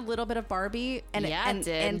reminded me a little bit of Barbie and it did.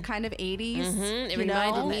 And kind of 80s. It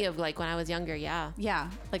reminded me of like when I was younger. Yeah.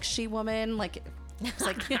 Yeah. Like She Woman, like it's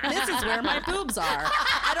like, this is where my boobs are.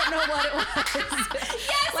 I don't know what it was.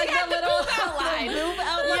 Yes, like the boob outline. The boob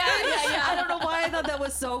outline. Yeah. I don't know why I thought that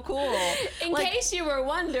was so cool. In case you were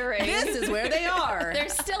wondering. This is where they are. They're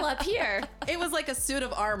still up here. It was like a suit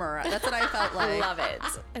of armor. That's what I felt like. I love it.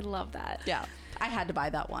 I love that. Yeah. I had to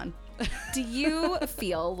buy that one. Do you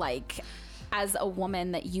feel like, as a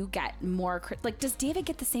woman, that you get more like, does David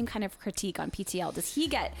get the same kind of critique on PTL? Does he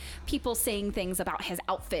get people saying things about his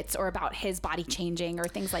outfits or about his body changing or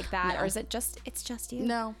things like that? No. Or is it it's just you?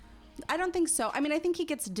 No, I don't think so. I mean, I think he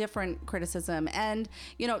gets different criticism. And,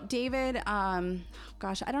 David,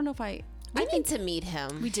 gosh, I don't know if I need to meet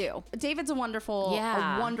him. We do. David's a wonderful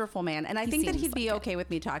man. And I think that he'd be okay with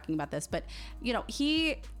me talking about this. But,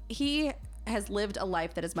 he has lived a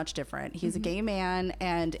life that is much different. He's a gay man,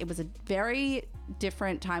 and it was a very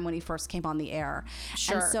different time when he first came on the air.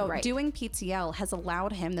 Sure, and so right. doing PTL has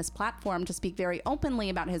allowed him this platform to speak very openly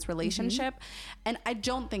about his relationship. And I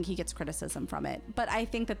don't think he gets criticism from it, but I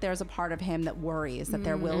think that there's a part of him that worries that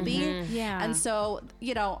there will be. Yeah. And so,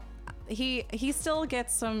 he still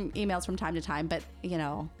gets some emails from time to time, but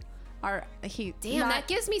Damn, that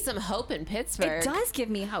gives me some hope in Pittsburgh. It does give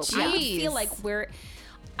me hope.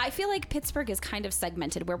 I feel like Pittsburgh is kind of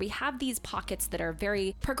segmented, where we have these pockets that are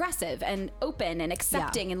very progressive and open and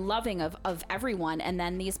accepting and loving of everyone, and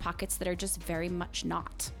then these pockets that are just very much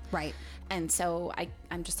not. Right. And so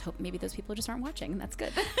I'm just hope maybe those people just aren't watching, and that's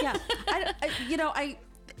good. Yeah.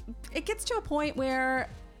 It gets to a point where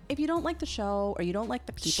if you don't like the show or you don't like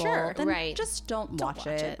the people, then just don't watch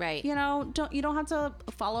it. Right. You don't have to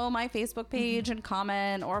follow my Facebook page and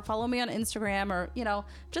comment, or follow me on Instagram, or,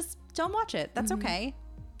 just don't watch it. That's okay.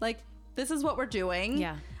 Like, this is what we're doing.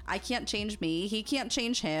 Yeah. I can't change me. He can't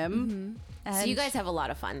change him. So you guys have a lot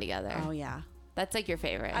of fun together. Oh, yeah. That's like your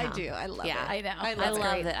favorite. I huh? do. I love it. I know. I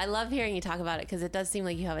love it. I love hearing you talk about it, because it does seem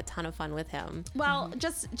like you have a ton of fun with him. Well,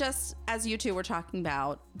 just as you two were talking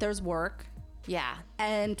about, there's work. Yeah.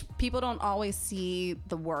 And people don't always see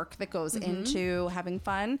the work that goes into having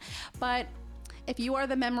fun. But if you are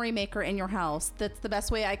the memory maker in your house, that's the best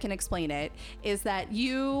way I can explain it, is that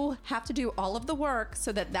you have to do all of the work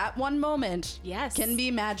so that one moment can be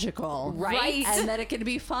magical. Right. And that it can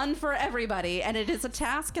be fun for everybody. And it is a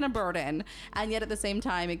task and a burden. And yet at the same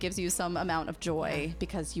time, it gives you some amount of joy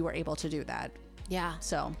because you are able to do that. Yeah.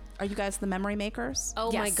 So, are you guys the memory makers?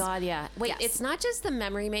 Oh my God, yeah. Wait, Yes. it's not just the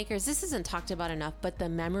memory makers. This isn't talked about enough, but the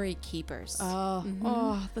memory keepers. The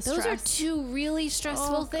Those stress. are two really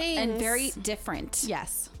stressful things. And very different.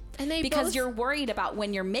 Yes. And they Because both, you're worried about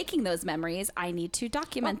when you're making those memories, I need to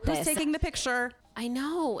document Who's this. taking the picture? I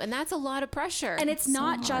know, and that's a lot of pressure. And it's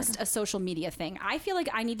not just a social media thing. I feel like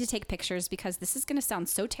I need to take pictures because this is going to sound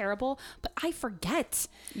so terrible, but I forget.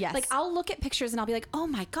 Yes. Like, I'll look at pictures and I'll be like, oh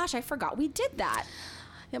my gosh, I forgot we did that.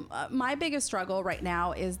 My biggest struggle right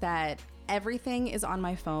now is that everything is on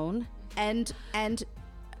my phone, and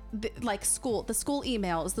like the school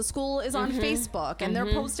emails, the school is on Facebook, and they're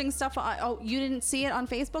posting stuff. Oh, you didn't see it on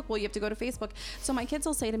Facebook? Well, you have to go to Facebook. So my kids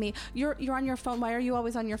will say to me, you're on your phone. Why are you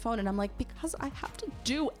always on your phone? And I'm like, because I have to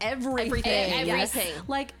do everything. Everything.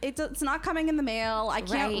 Like, it's not coming in the mail. I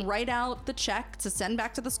can't write out the check to send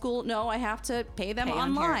back to the school. No, I have to pay them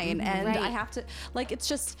online. And I have to, like, it's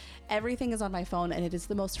just, everything is on my phone, and it is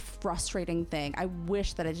the most frustrating thing. I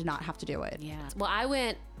wish that I did not have to do it. Yeah. Well, I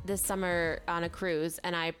went this summer on a cruise,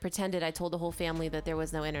 and I told the whole family that there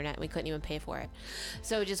was no internet. We couldn't even pay for it.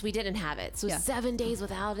 So we didn't have it. So 7 days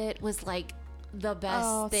without it was like the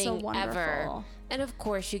best thing ever. And of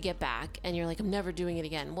course you get back and you're like, I'm never doing it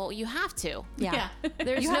again. Well, you have to. Yeah.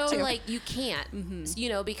 There's you can't,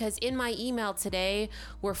 because in my email today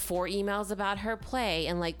were 4 emails about her play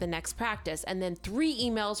and like the next practice, and then 3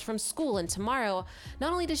 emails from school. And tomorrow,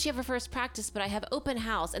 not only does she have her first practice, but I have open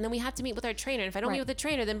house, and then we have to meet with our trainer. And if I don't meet with the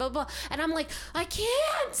trainer, then blah, blah. And I'm like, I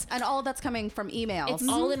can't. And all that's coming from emails. It's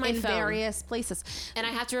all in my phone. Various places. And I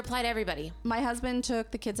have to reply to everybody. My husband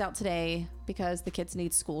took the kids out today because the kids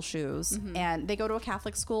need school shoes, and they go to a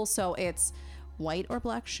Catholic school, so it's white or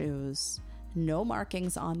black shoes, no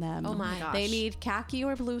markings on them. Oh my gosh. They need khaki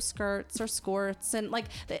or blue skirts or skirts, and like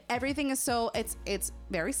everything is so it's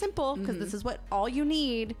very simple because this is what all you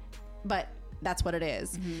need, but that's what it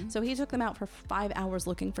is. So he took them out for 5 hours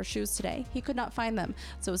looking for shoes today. He could not find them.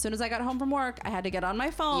 So as soon as I got home from work, I had to get on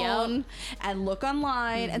my phone and look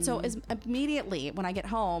online. And so immediately when I get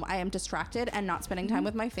home, I am distracted and not spending time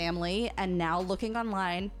with my family. And now looking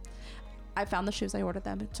online, I found the shoes. I ordered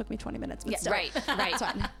them. It took me 20 minutes. But still, Right. it's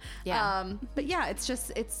fine. Yeah. But yeah, it's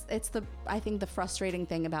just, it's I think the frustrating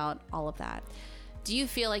thing about all of that. Do you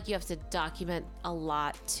feel like you have to document a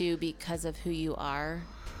lot too because of who you are?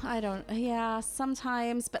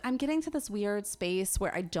 Sometimes, but I'm getting to this weird space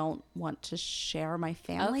where I don't want to share my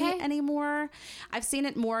family anymore. I've seen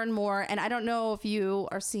it more and more, and I don't know if you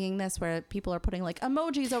are seeing this where people are putting like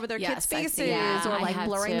emojis over their kids' faces or like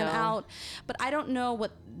blurring them out, but I don't know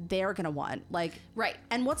what they're gonna want. Like,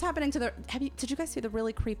 and what's happening to their, did you guys see the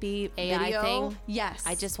really creepy AI video thing? Yes.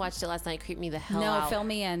 I just watched it last night. It creeped me the hell out. No, fill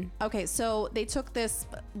me in. Okay, so they took this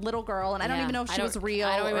little girl, and I don't even know if she was real.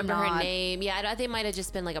 I don't remember or not. her name. Yeah, I think it might have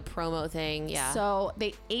just been like a promo thing. Yeah. So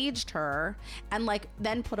they aged her and like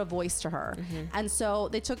then put a voice to her. And so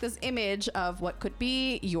they took this image of what could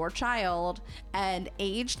be your child and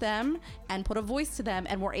aged them and put a voice to them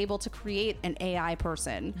and were able to create an AI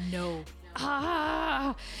person. No.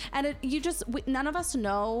 And none of us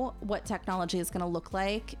know what technology is going to look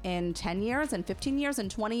like in 10 years and 15 years and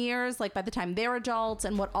 20 years, like by the time they're adults,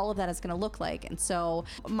 and what all of that is going to look like. And so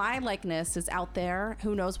my likeness is out there.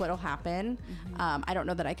 Who knows what will happen? I don't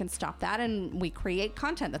know that I can stop that. And we create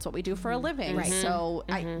content. That's what we do for a living. Right. So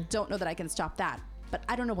I don't know that I can stop that, but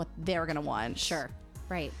I don't know what they're going to want. Sure.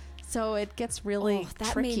 Right. So it gets really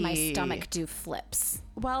that tricky. made my stomach do flips.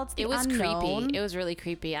 Well, it was creepy. It was really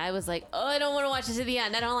creepy. I was like, oh, I don't want to watch this to the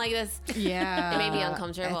end. I don't like this. Yeah. It made me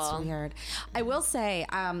uncomfortable. It's weird. I will say,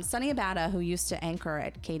 Sunny Abada, who used to anchor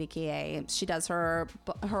at KDKA, she does her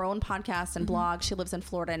own podcast and blog. She lives in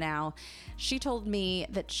Florida now. She told me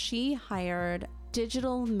that she hired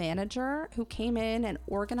digital manager who came in and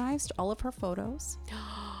organized all of her photos.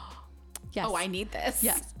 Yes. Oh, I need this.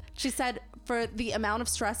 Yes. She said for the amount of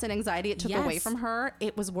stress and anxiety it took away from her,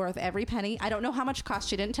 it was worth every penny. I don't know how much it cost.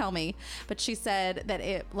 She didn't tell me, but she said that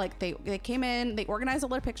they came in, they organized all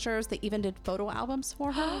their pictures. They even did photo albums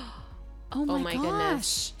for her. Oh my gosh.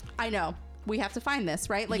 Goodness. I know. We have to find this,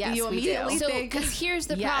 right? Like Yes, you we immediately So, think. because here's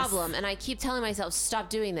the problem, and I keep telling myself, stop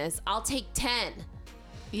doing this. I'll take 10.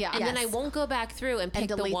 Yeah. And then I won't go back through and pick and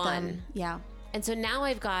the delete one. them. Yeah. And so now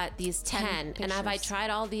I've got these 10. And have I pictures. tried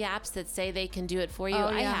all the apps that say they can do it for you? Oh,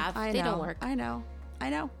 I yeah. have. I They know. don't work. I know.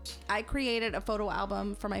 I created a photo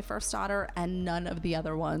album for my first daughter and none of the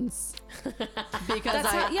other ones. Because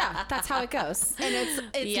that's how it goes. and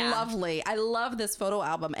it's lovely. I love this photo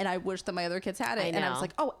album and I wish that my other kids had it. And I was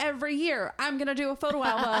like, oh, every year I'm going to do a photo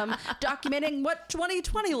album documenting what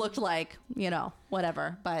 2020 looked like,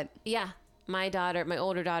 whatever. But Yeah. My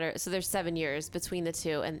older daughter, so there's 7 years between the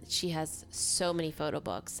two, and she has so many photo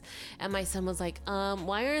books. And my son was like,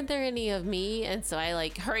 why aren't there any of me? And so I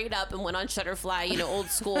like hurried up and went on Shutterfly, old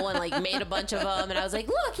school, and like made a bunch of them. And I was like,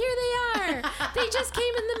 look, here they are. They just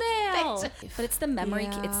came in the mail. But it's the memory.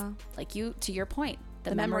 Yeah. It's like to your point,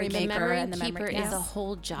 the memory memory maker. maker The memory and the keeper memory is a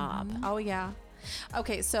whole job. oh, yeah.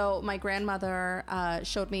 Okay, so my grandmother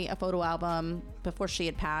showed me a photo album before she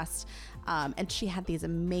had passed. And she had these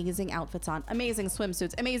amazing outfits on, amazing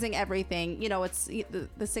swimsuits, amazing everything. It's the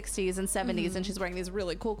 60s and 70s, and she's wearing these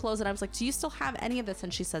really cool clothes. And I was like, do you still have any of this?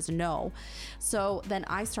 And she says, no. So then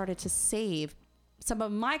I started to save some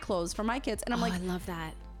of my clothes for my kids. And I'm like, I love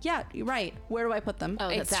that. yeah, you're right. Where do I put them? Oh,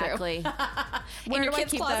 exactly. Where your do I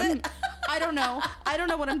kids' keep closet? them? I don't know. I don't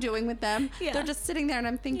know what I'm doing with them. Yeah. They're just sitting there and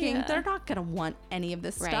I'm thinking, Yeah. they're not going to want any of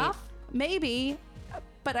this Right. stuff. Maybe.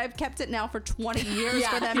 But I've kept it now for 20 years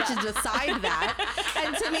for them to decide that.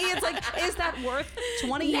 And to me, it's like, is that worth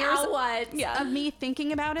 20 years of me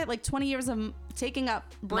thinking about it? Like 20 years of taking up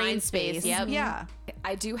brain Mind space, space. yep. Yeah.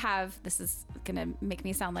 I do have, this is going to make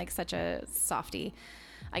me sound like such a softie.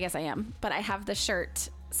 I guess I am. But I have the shirt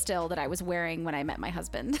still that I was wearing when I met my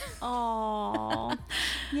husband. Oh,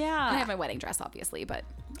 yeah. I have my wedding dress, obviously, but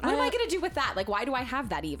what am I going to do with that? Like, why do I have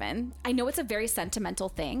that even? I know it's a very sentimental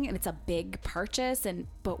thing and it's a big purchase,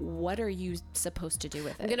 but what are you supposed to do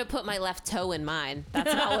with it? I'm going to put my left toe in mine.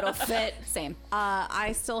 That's how it'll fit. Same.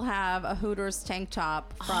 I still have a Hooters tank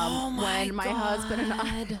top from when my husband and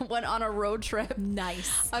I went on a road trip.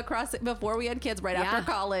 Nice. Across it before we had kids, right after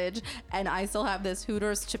college, and I still have this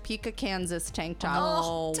Hooters Topeka, Kansas tank top.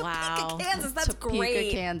 Oh, wow. Topeka, Kansas. That's Topeka,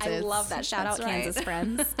 great. Kansas. I love that. Shout That's out right. Kansas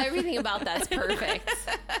friends. Everything about that's perfect.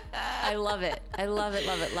 I love it. I love it,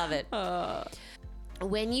 love it, love it.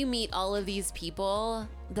 When you meet all of these people,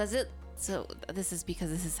 so this is because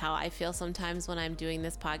this is how I feel sometimes when I'm doing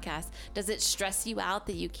this podcast. Does it stress you out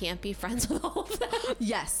that you can't be friends with all of them?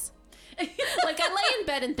 Yes. Like I lay in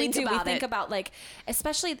bed and think about We it. think about like,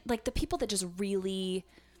 especially like the people that just really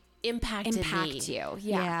impact me. you.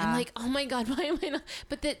 Yeah. I'm like, oh my God, why am I not?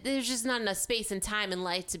 But there's just not enough space and time in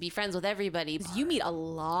life to be friends with everybody. You meet a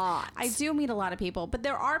lot. I do meet a lot of people, but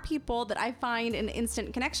there are people that I find an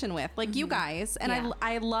instant connection with, like you guys. And Yeah.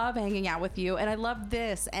 I love hanging out with you, and I love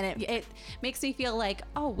this. And it makes me feel like,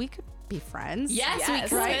 oh, we could be friends. Yes, we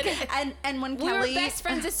could. Right? And when We Kelly, were best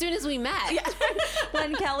friends as soon as we met.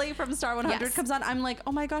 when Kelly from Star 100 Yes. comes on, I'm like,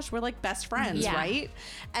 oh my gosh, we're like best friends, Yeah. right?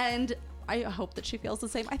 And I hope that she feels the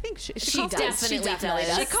same. I think she calls does. me, She definitely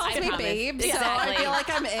does. She calls I me promise. babe, so I Exactly. feel like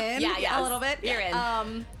I'm in Yeah, a little bit. You're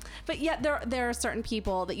in. But yet there are certain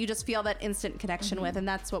people that you just feel that instant connection with, and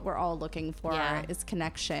that's what we're all looking for is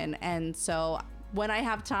connection. And so when I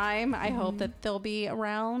have time, I hope that they'll be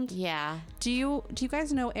around. Yeah. Do you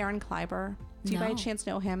guys know Aaron Kleiber? Do you by No. chance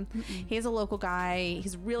know him? He's a local guy.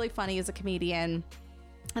 He's really funny as a comedian.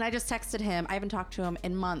 And I just texted him. I haven't talked to him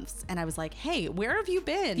in months, and I was like, "Hey, where have you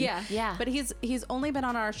been?" Yeah. But he's only been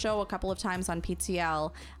on our show a couple of times on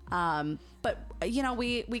PTL. But you know,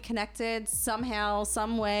 we connected somehow,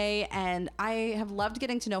 some way, and I have loved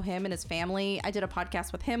getting to know him and his family. I did a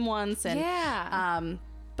podcast with him once, and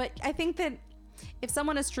but I think that if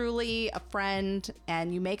someone is truly a friend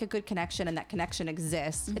and you make a good connection and that connection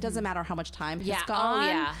exists, it doesn't matter how much time has Oh, gone.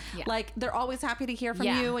 yeah. Like they're always happy to hear from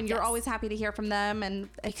Yeah. you, and you're Yes. always happy to hear from them. And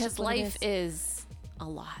it's Because just what it life is a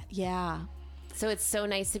lot. yeah, So it's so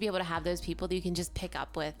nice to be able to have those people that you can just pick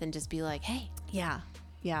up with and just be like, hey. yeah.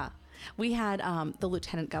 We had the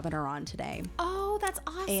lieutenant governor on today. Oh, that's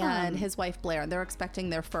awesome. And his wife Blair. They're expecting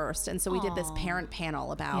their first, and so we did this parent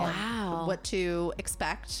panel about Wow. what to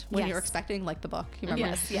expect when Yes. you're expecting, like the book. You remember?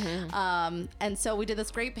 Yes, yeah. And so we did this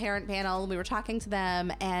great parent panel. We were talking to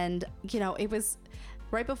them, and you know, it was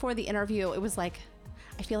right before the interview. It was like,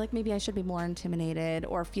 I feel like maybe I should be more intimidated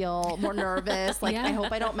or feel more nervous. Like, Yeah. I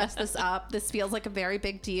hope I don't mess this up. This feels like a very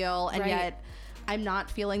big deal, and Right. yet I'm not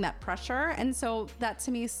feeling that pressure. And so that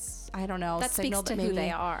to me, I don't know, That speaks signaled to that who maybe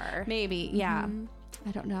they are. Maybe, yeah.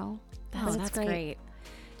 I don't know. Oh, But that's great.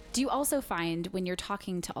 Do you also find when you're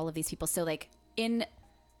talking to all of these people, so like in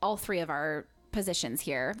all three of our positions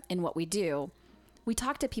here in what we do, we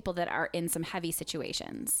talk to people that are in some heavy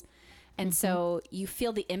situations. And so you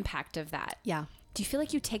feel the impact of that. Yeah. Do you feel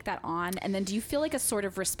like you take that on? And then do you feel like a sort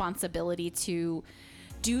of responsibility to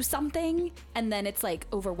do something and then it's like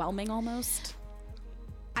overwhelming almost?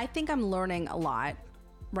 I think I'm learning a lot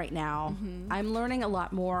right now. I'm learning a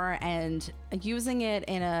lot more and using it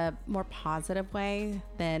in a more positive way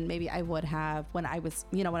than maybe I would have when I was,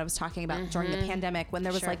 when I was talking about during the pandemic, when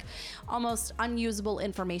there was like almost unusable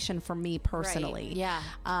information for me personally. Yeah.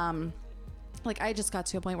 Like I just got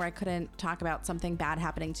to a point where I couldn't talk about something bad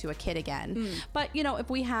happening to a kid again. But if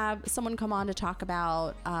we have someone come on to talk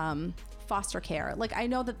about foster care, like I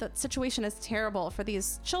know that the situation is terrible for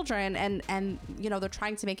these children, and they're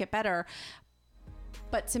trying to make it better.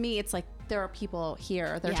 But to me, it's like there are people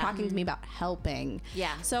here. They're talking to me about helping.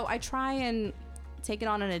 Yeah. So I try and take it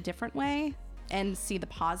on in a different way and see the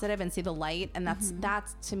positive and see the light. And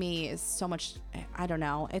that's to me is so much, I don't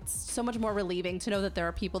know. It's so much more relieving to know that there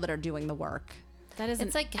are people that are doing the work. That is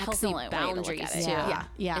It's an like healthy excellent way to look boundaries at it. too.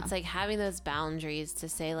 Yeah. It's like having those boundaries to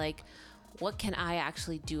say like, what can I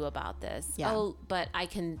actually do about this? Yeah. Oh, but I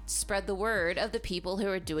can spread the word of the people who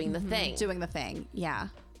are doing the thing. Doing the thing. Yeah.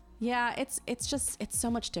 It's so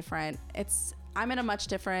much different. I'm in a much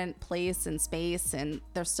different place and space, and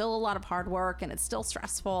there's still a lot of hard work and it's still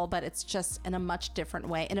stressful, but it's just in a much different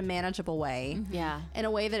way, in a manageable way. Yeah. In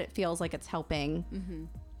a way that it feels like it's helping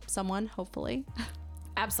someone, hopefully.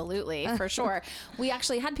 Absolutely, for sure. We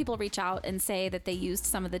actually had people reach out and say that they used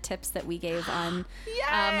some of the tips that we gave on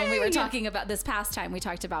when we were talking about this past time. We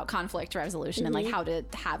talked about conflict resolution and like how to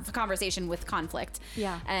have a conversation with conflict.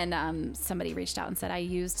 Yeah. And somebody reached out and said, I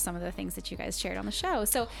used some of the things that you guys shared on the show.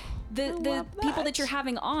 So the love people that. that you're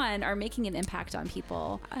having on are making an impact on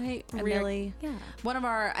people. I And really, they're- yeah. One of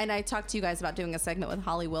our, and I talked to you guys about doing a segment with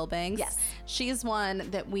Holly Wilbanks. Yes. She's one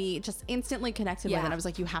that we just instantly connected with. Yeah. And I was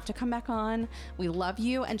like, you have to come back on. We love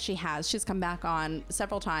you. And she has. She's come back on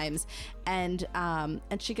several times. And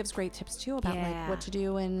she gives great tips too about like what to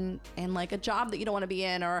do in like a job that you don't want to be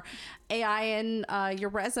in, or AI in your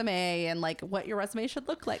resume, and like what your resume should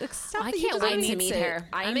look like. Stuff I that you can't just wait to need meet her.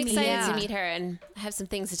 I'm need excited to to. meet her and have some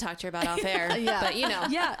things to talk to her about off air. But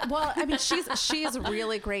Yeah. Well, I mean, she is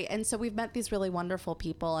really great, and so we've met these really wonderful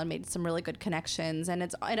people and made some really good connections, and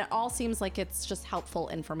it all seems like it's just helpful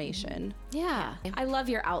information. Yeah. I love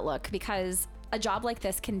your outlook because a job like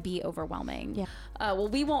this can be overwhelming. Yeah. Well,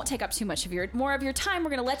 we won't take up too much of more of your time. We're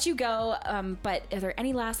going to let you go. But are there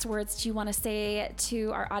any last words you want to say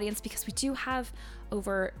to our audience? Because we do have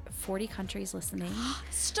over 40 countries listening.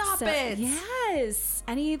 Stop it. Yes.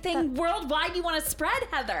 Anything worldwide you want to spread,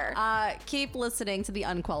 Heather? Keep listening to the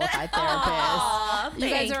Unqualified Therapist. Aw, You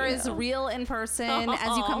guys thank are you. as real in person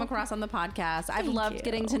as you come across on the podcast. I've Thank loved you.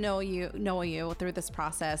 getting to know you through this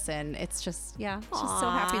process, and it's just just so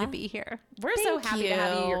happy to be here. We're so Thank happy to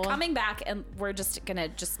have you. You're you. coming back, and we're just gonna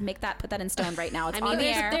put that in stone right now. It's I mean, on the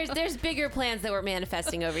air. there's bigger plans that we're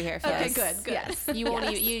manifesting over here. Okay, folks. good. Yes. You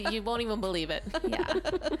won't you won't even believe it. Yeah.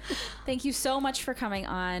 Thank you so much for coming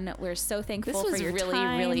on. We're so thankful This was for your really,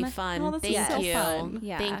 time. really fun. Oh, this Thank is so you. fun.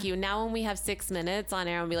 Yeah. Thank you. Now when we have 6 minutes on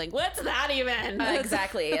air, I'll be like, what's that even?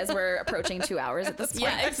 Exactly, as we're approaching 2 hours at this point.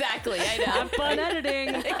 Yeah, exactly. I know. Fun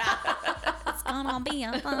editing. It's gonna be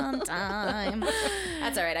a fun time.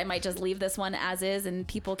 That's all right. I might just leave this one as is, and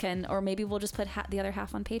people can, or maybe we'll just put the other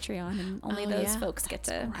half on Patreon, and only those folks get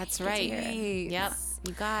to. That's right. Yep.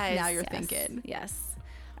 You guys. Now you're Yes. thinking. Yes.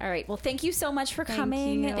 All right. Well, thank you so much for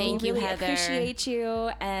coming. you. Thank you, really Heather. appreciate you.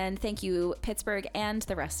 And thank you, Pittsburgh and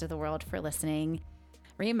the rest of the world, for listening.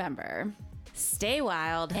 Remember, Stay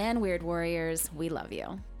wild. and Weird Warriors, we love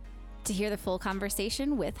you. To hear the full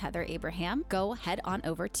conversation with Heather Abraham, go head on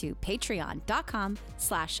over to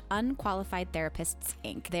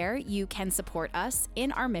patreon.com/unqualifiedtherapists.inc. There you can support us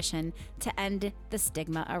in our mission to end the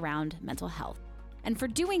stigma around mental health. And for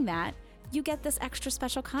doing that, you get this extra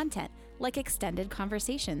special content like extended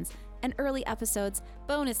conversations and early episodes,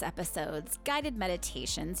 bonus episodes, guided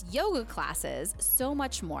meditations, yoga classes, so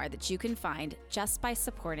much more that you can find just by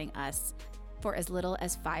supporting us for as little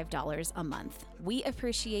as $5 a month. We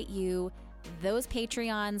appreciate you. Those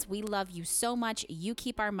Patreons, we love you so much. You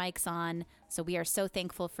keep our mics on, so we are so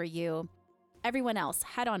thankful for you. Everyone else,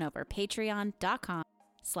 head on over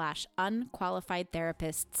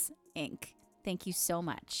patreon.com/unqualifiedtherapists.inc. Thank you so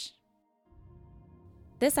much.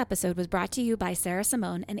 This episode was brought to you by Sarah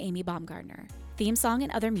Simone and Amy Baumgartner. Theme song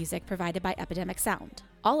and other music provided by Epidemic Sound.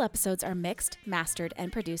 All episodes are mixed, mastered,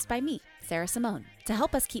 and produced by me, Sarah Simone. To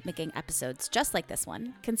help us keep making episodes just like this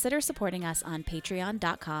one, consider supporting us on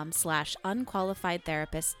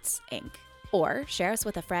patreon.com/unqualifiedtherapists.inc. Or share us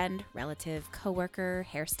with a friend, relative, coworker,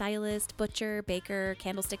 hairstylist, butcher, baker,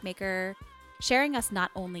 candlestick maker. Sharing us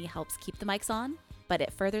not only helps keep the mics on, but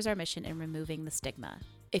it furthers our mission in removing the stigma.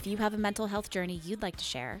 If you have a mental health journey you'd like to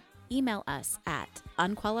share, email us at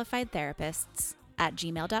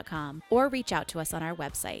unqualifiedtherapists@gmail.com or reach out to us on our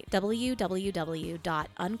website,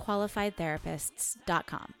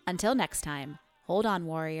 www.unqualifiedtherapists.com. Until next time, hold on,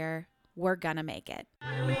 warrior. We're gonna make it.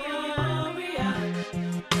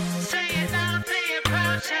 Say it loud, play it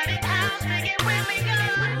proud, shout it out, make it when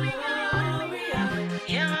we go.